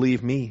 you would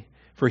believe me,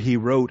 for he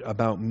wrote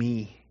about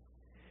me.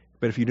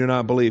 But if you do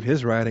not believe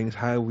his writings,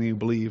 how will you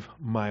believe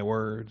my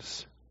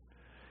words?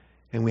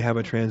 And we have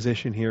a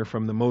transition here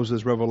from the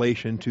Moses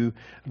revelation to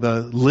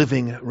the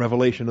living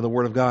revelation of the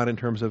Word of God in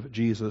terms of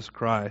Jesus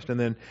Christ. And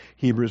then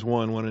Hebrews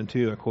 1 and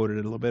 2, I quoted it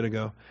a little bit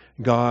ago.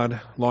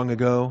 God, long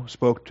ago,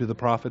 spoke to the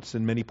prophets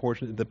in many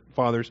portions, the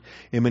fathers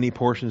in many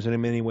portions and in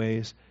many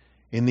ways.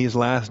 In these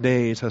last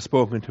days has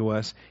spoken to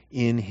us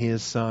in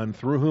His Son,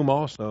 through whom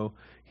also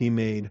He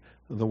made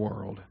the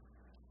world.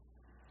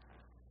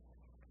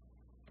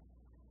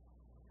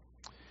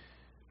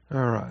 All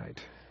right,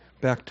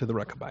 back to the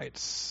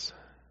Rechabites.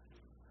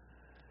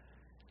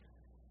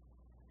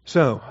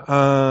 So,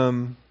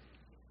 the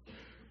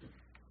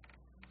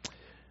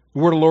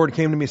word of the Lord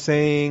came to me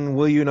saying,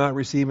 will you not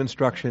receive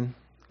instruction?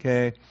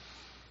 Okay.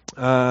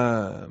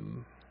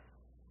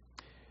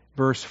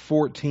 Verse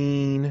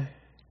 14.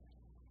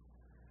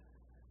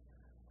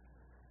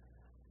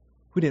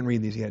 We didn't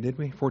read these yet, did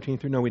we? 14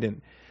 through? No, we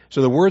didn't.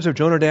 So the words of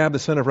Jonadab, the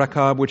son of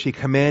Rechab, which he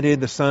commanded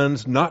the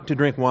sons not to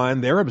drink wine,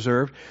 they're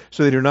observed.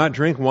 So they do not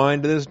drink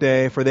wine to this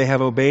day, for they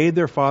have obeyed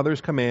their father's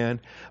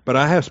command. But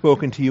I have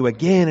spoken to you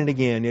again and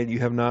again, yet you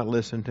have not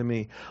listened to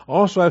me.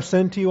 Also I've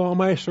sent to you all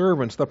my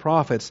servants, the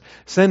prophets,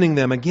 sending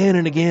them again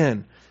and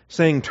again,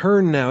 saying,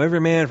 turn now every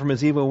man from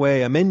his evil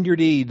way, amend your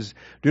deeds,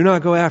 do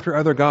not go after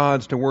other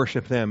gods to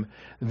worship them.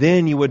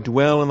 Then you would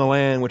dwell in the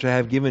land which I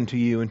have given to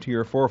you and to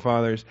your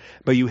forefathers,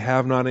 but you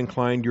have not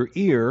inclined your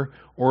ear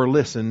or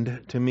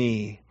listened to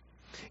me.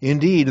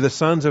 Indeed, the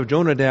sons of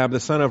Jonadab, the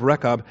son of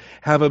Rechab,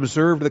 have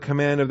observed the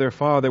command of their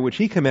father, which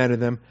he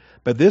commanded them,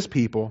 but this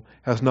people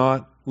has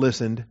not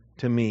listened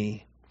to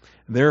me.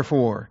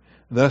 Therefore,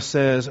 thus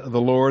says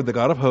the Lord, the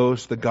God of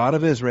hosts, the God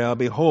of Israel,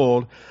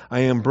 behold,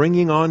 I am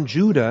bringing on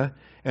Judah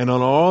and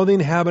on all the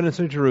inhabitants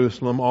of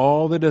Jerusalem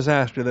all the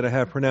disaster that I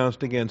have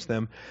pronounced against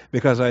them,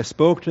 because I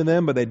spoke to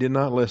them, but they did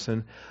not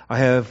listen. I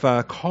have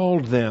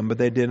called them, but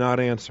they did not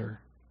answer.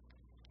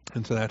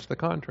 And so that's the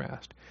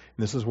contrast.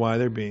 And this is why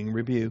they're being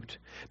rebuked.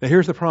 Now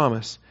here's the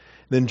promise.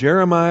 Then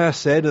Jeremiah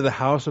said to the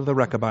house of the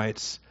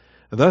Rechabites,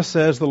 thus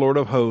says the Lord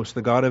of hosts,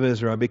 the God of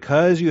Israel,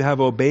 because you have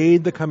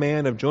obeyed the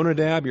command of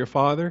Jonadab your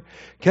father,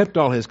 kept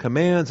all his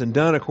commands, and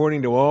done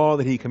according to all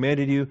that he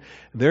commanded you,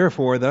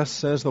 therefore thus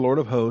says the Lord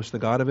of hosts, the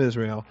God of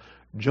Israel,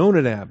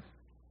 Jonadab,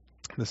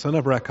 the son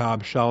of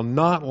Rechab, shall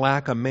not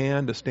lack a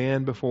man to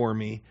stand before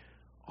me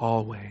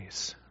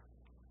always,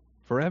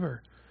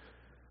 forever.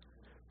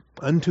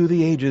 Unto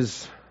the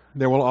ages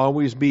there will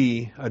always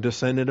be a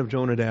descendant of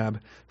Jonadab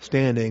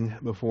standing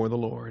before the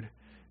Lord.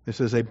 This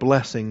is a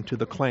blessing to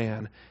the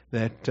clan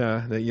that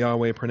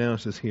Yahweh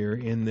pronounces here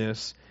in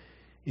this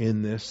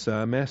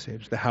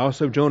message. The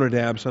house of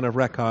Jonadab, son of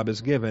Rechab,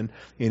 is given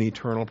an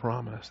eternal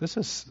promise. This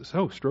is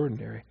so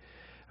extraordinary.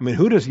 I mean,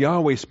 who does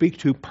Yahweh speak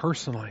to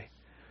personally?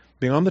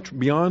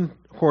 Beyond,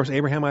 of course,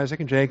 Abraham, Isaac,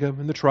 and Jacob,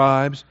 and the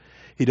tribes,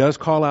 He does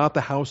call out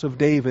the house of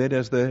David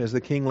as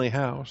the kingly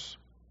house.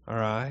 All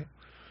right.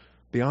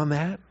 Beyond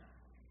that,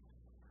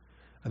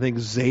 I think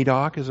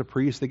Zadok is a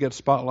priest that gets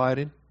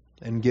spotlighted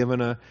and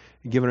given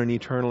an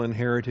eternal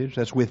inheritance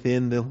that's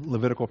within the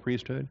Levitical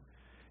priesthood.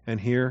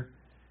 And here,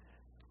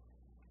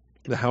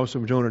 the house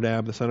of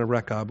Jonadab, the son of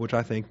Rechab, which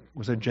I think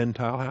was a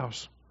Gentile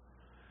house.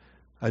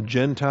 A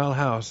Gentile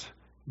house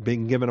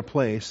being given a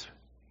place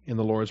in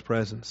the Lord's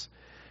presence.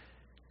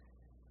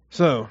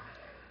 So,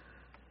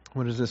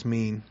 what does this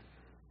mean?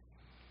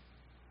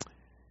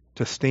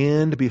 To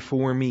stand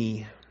before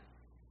me.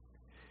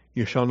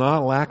 You shall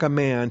not lack a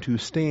man to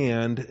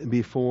stand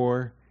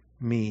before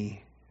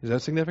me. Is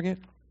that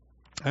significant?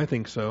 I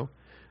think so.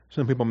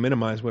 Some people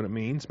minimize what it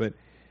means, but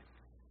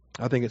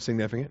I think it's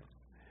significant.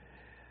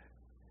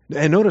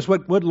 And notice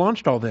what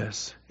launched all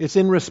this. It's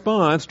in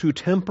response to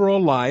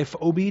temporal life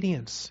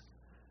obedience.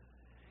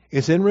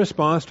 It's in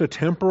response to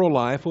temporal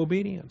life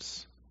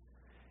obedience.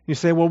 You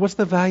say, well, what's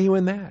the value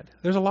in that?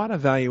 There's a lot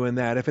of value in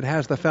that if it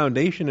has the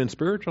foundation in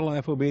spiritual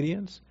life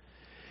obedience.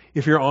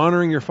 If you're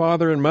honoring your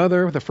father and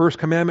mother, the first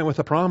commandment with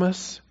a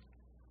promise,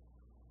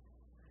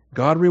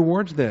 God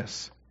rewards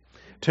this.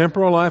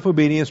 Temporal life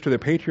obedience to the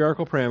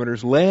patriarchal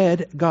parameters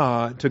led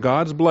God to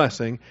God's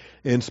blessing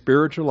in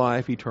spiritual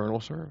life,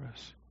 eternal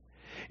service.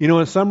 You know,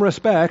 in some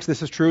respects,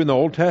 this is true in the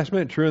Old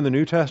Testament, true in the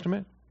New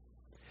Testament.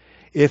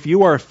 If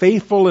you are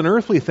faithful in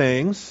earthly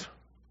things,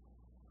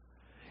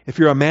 if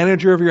you're a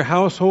manager of your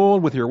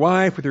household with your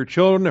wife, with your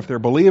children, if they're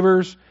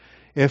believers,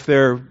 if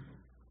they're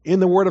in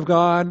the Word of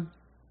God,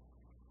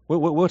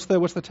 what's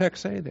the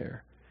text say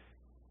there?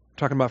 I'm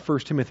talking about 1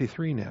 Timothy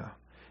 3 now.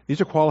 These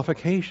are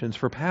qualifications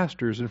for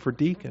pastors and for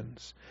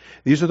deacons.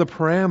 These are the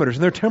parameters,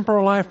 and they're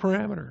temporal life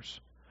parameters.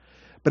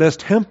 But as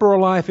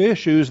temporal life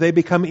issues, they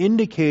become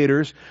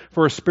indicators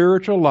for a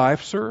spiritual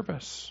life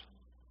service.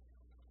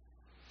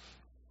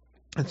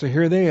 And so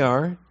here they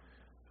are,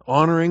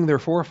 honoring their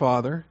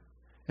forefather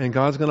And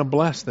God's going to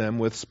bless them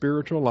with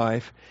spiritual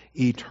life,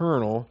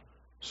 eternal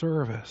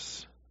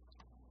service.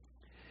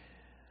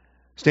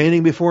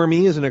 Standing before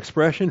me is an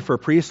expression for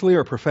priestly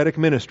or prophetic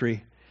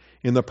ministry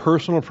in the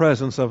personal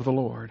presence of the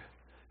Lord.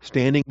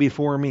 Standing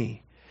before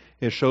me.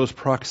 It shows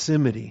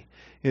proximity.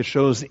 It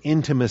shows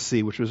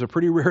intimacy, which was a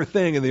pretty rare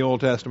thing in the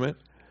Old Testament.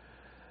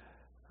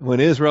 When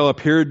Israel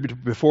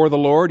appeared before the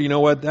Lord, you know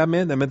what that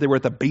meant? That meant they were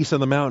at the base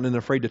of the mountain and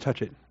afraid to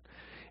touch it.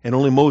 And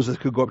only Moses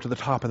could go up to the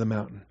top of the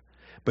mountain.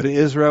 But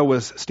Israel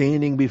was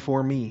standing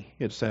before me,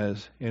 it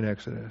says in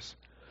Exodus.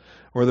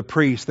 Or the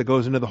priest that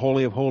goes into the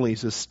Holy of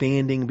Holies is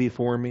standing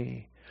before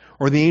me.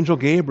 Or the angel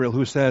Gabriel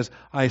who says,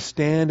 I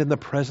stand in the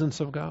presence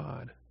of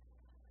God.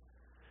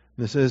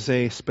 This is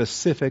a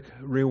specific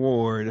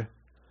reward.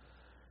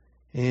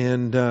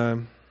 And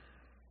we're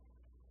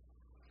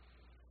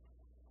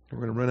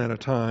going to run out of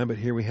time, but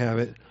here we have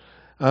it.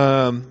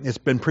 It's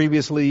been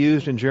previously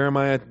used in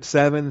Jeremiah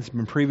 7. It's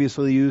been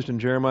previously used in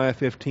Jeremiah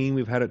 15.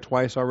 We've had it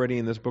twice already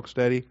in this book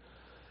study.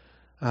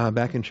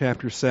 Back in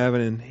chapter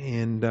 7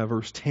 and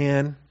verse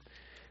 10.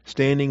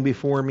 Standing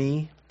before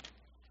me.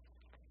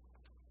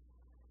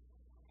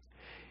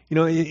 You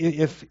know,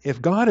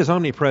 if God is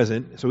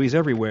omnipresent, so He's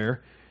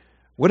everywhere,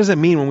 what does it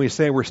mean when we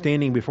say we're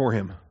standing before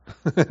Him?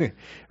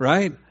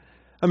 Right?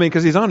 I mean,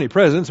 because He's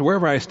omnipresent, so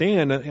wherever I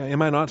stand,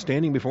 am I not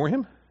standing before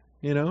Him?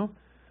 You know?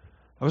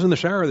 I was in the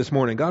shower this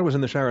morning. God was in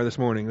the shower this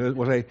morning.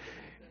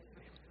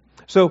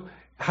 So,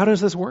 how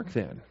does this work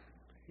then?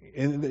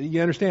 And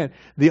you understand,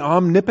 the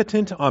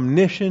omnipotent,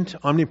 omniscient,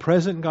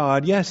 omnipresent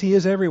God, yes, He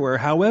is everywhere.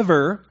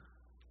 However,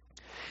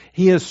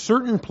 He is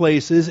certain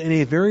places in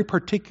a very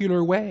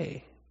particular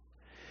way.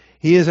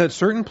 He is at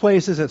certain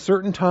places at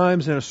certain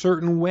times in a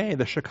certain way.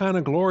 The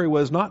Shekinah glory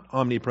was not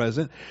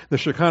omnipresent. The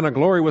Shekinah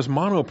glory was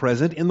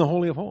monopresent in the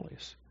Holy of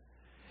Holies.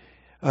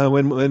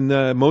 When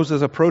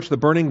Moses approached the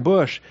burning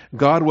bush,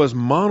 God was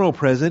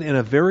monopresent in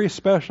a very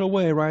special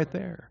way right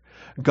there.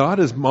 God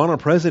is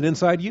monopresent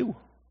inside you.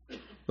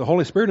 The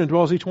Holy Spirit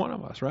indwells each one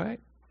of us, right?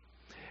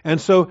 And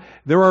so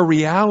there are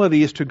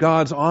realities to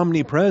God's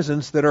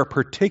omnipresence that are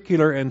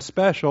particular and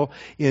special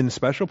in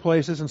special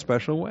places and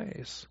special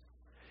ways.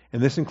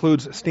 And this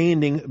includes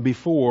standing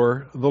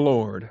before the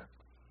Lord.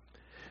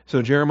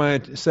 So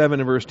Jeremiah 7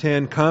 and verse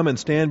 10, come and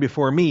stand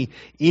before me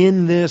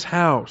in this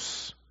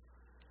house.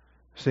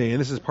 See,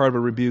 and this is part of a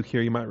rebuke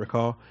here, you might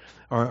recall.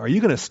 Are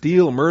you going to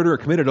steal, murder,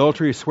 commit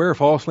adultery, swear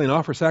falsely, and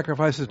offer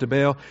sacrifices to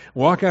Baal,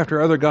 walk after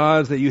other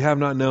gods that you have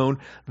not known,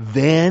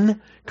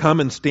 then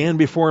come and stand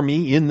before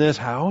me in this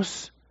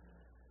house?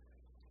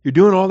 You're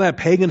doing all that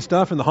pagan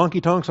stuff and the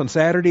honky-tonks on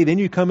Saturday, then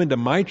you come into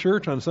my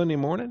church on Sunday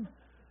morning?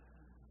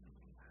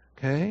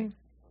 Okay?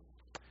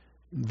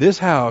 This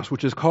house,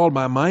 which is called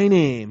by my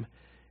name,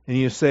 and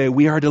you say,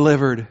 we are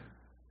delivered,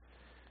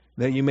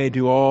 that you may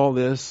do all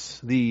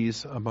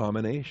these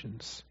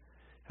abominations.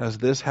 Has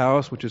this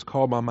house, which is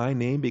called by my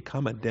name,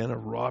 become a den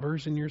of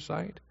robbers in your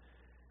sight?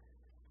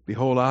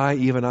 Behold,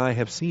 even I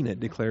have seen it,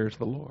 declares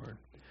the Lord.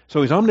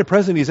 So He's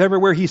omnipresent, He's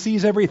everywhere, He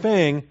sees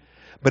everything,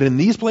 but in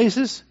these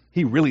places,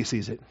 He really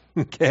sees it.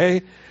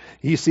 Okay?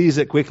 He sees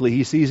it quickly,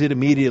 He sees it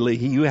immediately.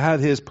 You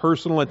have His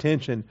personal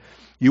attention.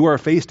 You are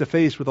face to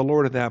face with the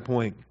Lord at that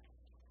point,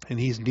 and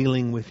He's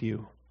dealing with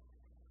you.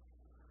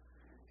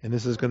 And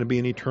this is going to be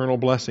an eternal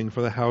blessing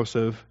for the house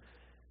of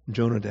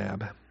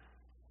Jonadab.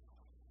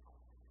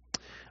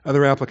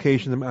 Other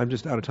applications, I'm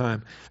just out of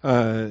time.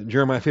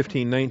 Jeremiah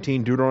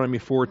 15:19, Deuteronomy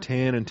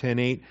 4:10 and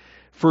 10:8.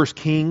 1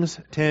 Kings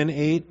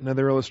 10:8,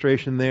 another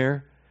illustration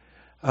there.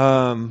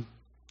 The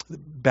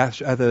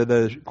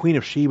Queen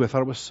of Sheba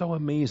thought it was so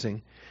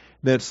amazing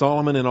that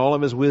Solomon in all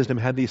of his wisdom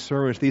had these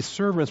servants. These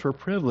servants were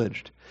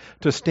privileged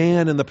to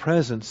stand in the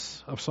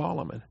presence of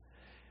Solomon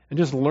and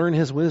just learn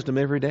his wisdom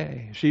every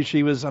day.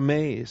 She was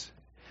amazed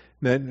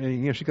that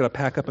she could have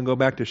packed up and go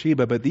back to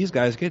Sheba, but these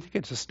guys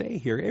get to stay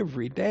here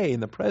every day in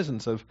the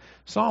presence of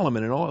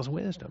Solomon and all his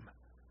wisdom.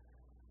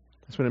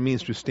 That's what it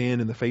means to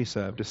stand in the face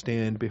of, to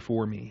stand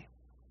before me.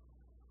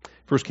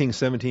 1 Kings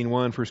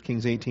 17:1, 1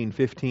 Kings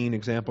 18:15,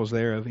 examples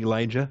there of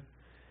Elijah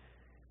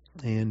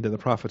and the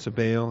prophets of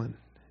Baal, and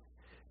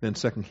then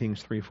 2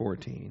 Kings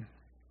 3:14.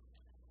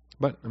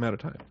 But I'm out of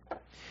time.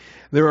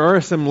 There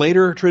are some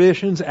later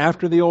traditions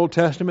after the Old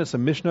Testament,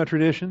 some Mishnah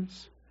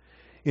traditions,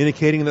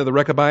 indicating that the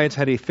Rechabites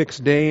had a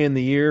fixed day in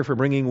the year for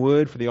bringing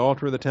wood for the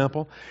altar of the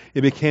temple.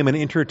 It became an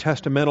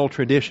intertestamental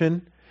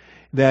tradition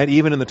that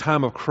even in the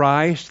time of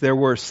Christ, there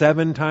were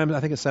 7 times, I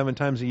think it's 7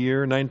 times a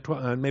year,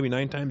 maybe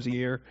 9 times a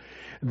year,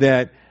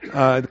 that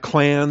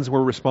clans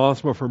were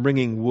responsible for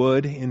bringing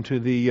wood into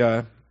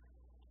the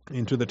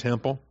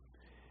temple.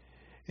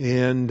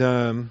 And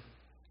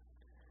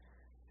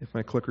if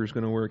my clicker is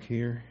going to work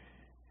here,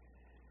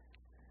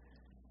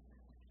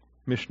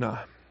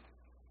 Mishnah.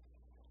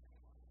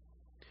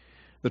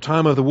 The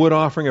time of the wood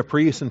offering of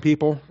priests and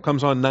people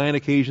comes on 9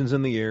 occasions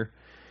in the year.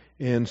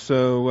 And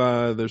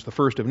so there's the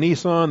 1st of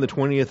Nisan, the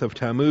 20th of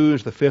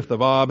Tammuz, the 5th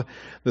of Ab,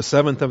 the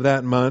 7th of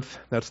that month.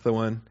 That's the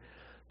one.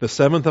 The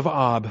 7th of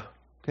Ab.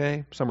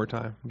 Okay,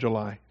 summertime,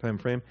 July time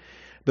frame.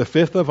 The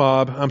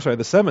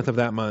 7th of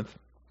that month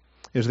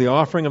is the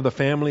offering of the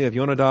family of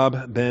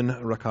Yonadab ben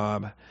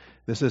Rechab.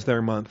 This is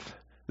their month.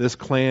 This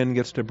clan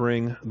gets to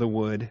bring the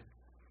wood.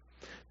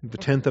 The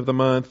 10th of the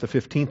month, the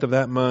 15th of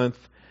that month,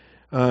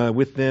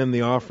 with them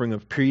the offering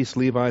of priests,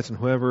 Levites, and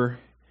whoever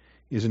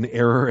is in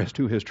error as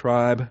to his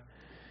tribe,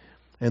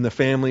 and the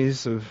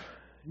families of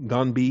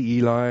Gonbi,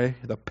 Eli,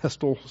 the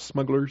pestle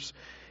smugglers,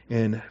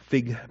 and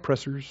fig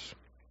pressers.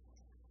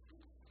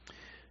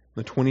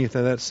 The 20th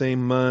of that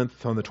same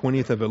month, on the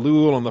 20th of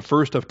Elul, on the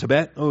 1st of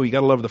Tebet. Oh, you got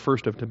to love the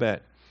 1st of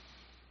Tebet.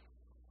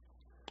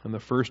 On the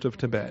 1st of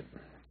Tebet.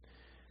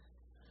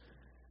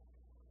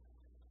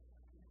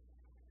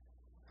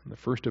 On the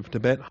 1st of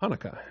Tebet,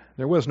 Hanukkah.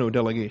 There was no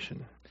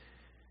delegation.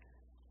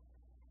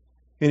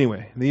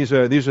 Anyway, these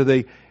are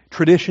the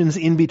traditions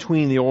in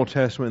between the Old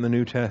Testament and the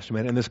New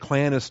Testament, and this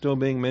clan is still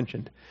being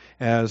mentioned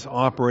as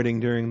operating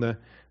during the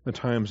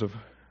times of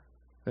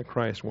that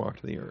Christ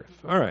walked the earth.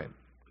 All right.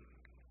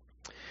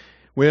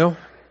 Well,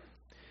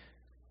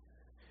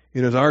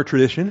 it is our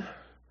tradition,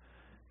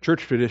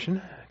 church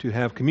tradition, to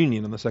have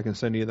communion on the second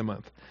Sunday of the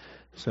month.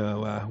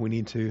 So we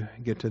need to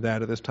get to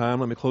that at this time.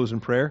 Let me close in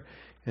prayer,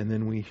 and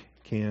then we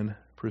can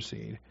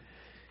proceed.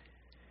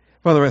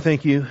 Father, I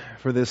thank you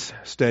for this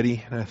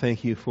study, and I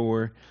thank you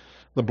for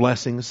the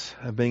blessings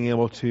of being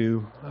able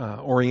to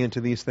orient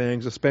to these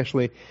things,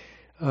 especially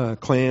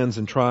clans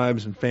and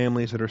tribes and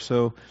families that are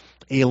so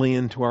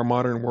alien to our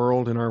modern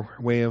world and our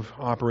way of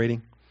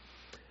operating.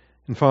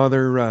 And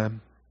Father,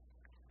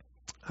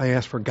 I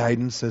ask for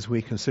guidance as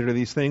we consider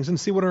these things and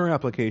see what our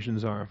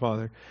applications are,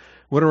 Father.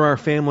 What are our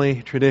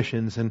family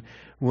traditions, and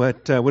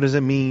what does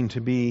it mean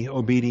to be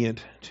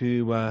obedient,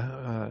 to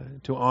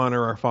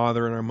honor our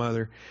father and our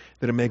mother,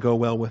 that it may go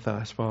well with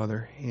us,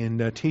 Father.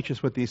 And teach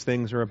us what these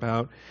things are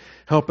about.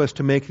 Help us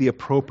to make the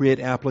appropriate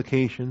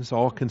applications,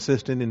 all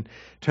consistent in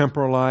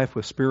temporal life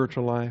with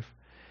spiritual life.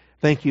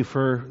 Thank you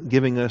for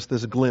giving us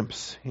this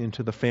glimpse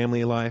into the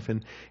family life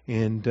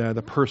and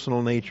the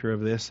personal nature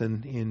of this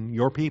and in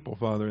your people,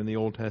 Father, in the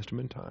Old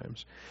Testament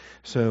times.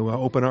 So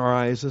open our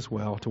eyes as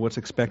well to what's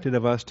expected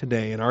of us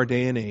today in our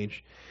day and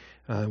age.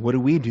 What do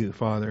we do,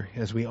 Father,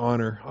 as we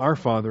honor our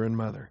father and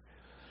mother?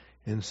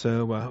 And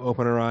so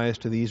open our eyes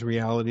to these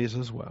realities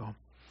as well.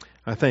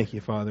 I thank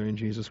you, Father, in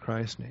Jesus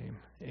Christ's name.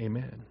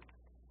 Amen.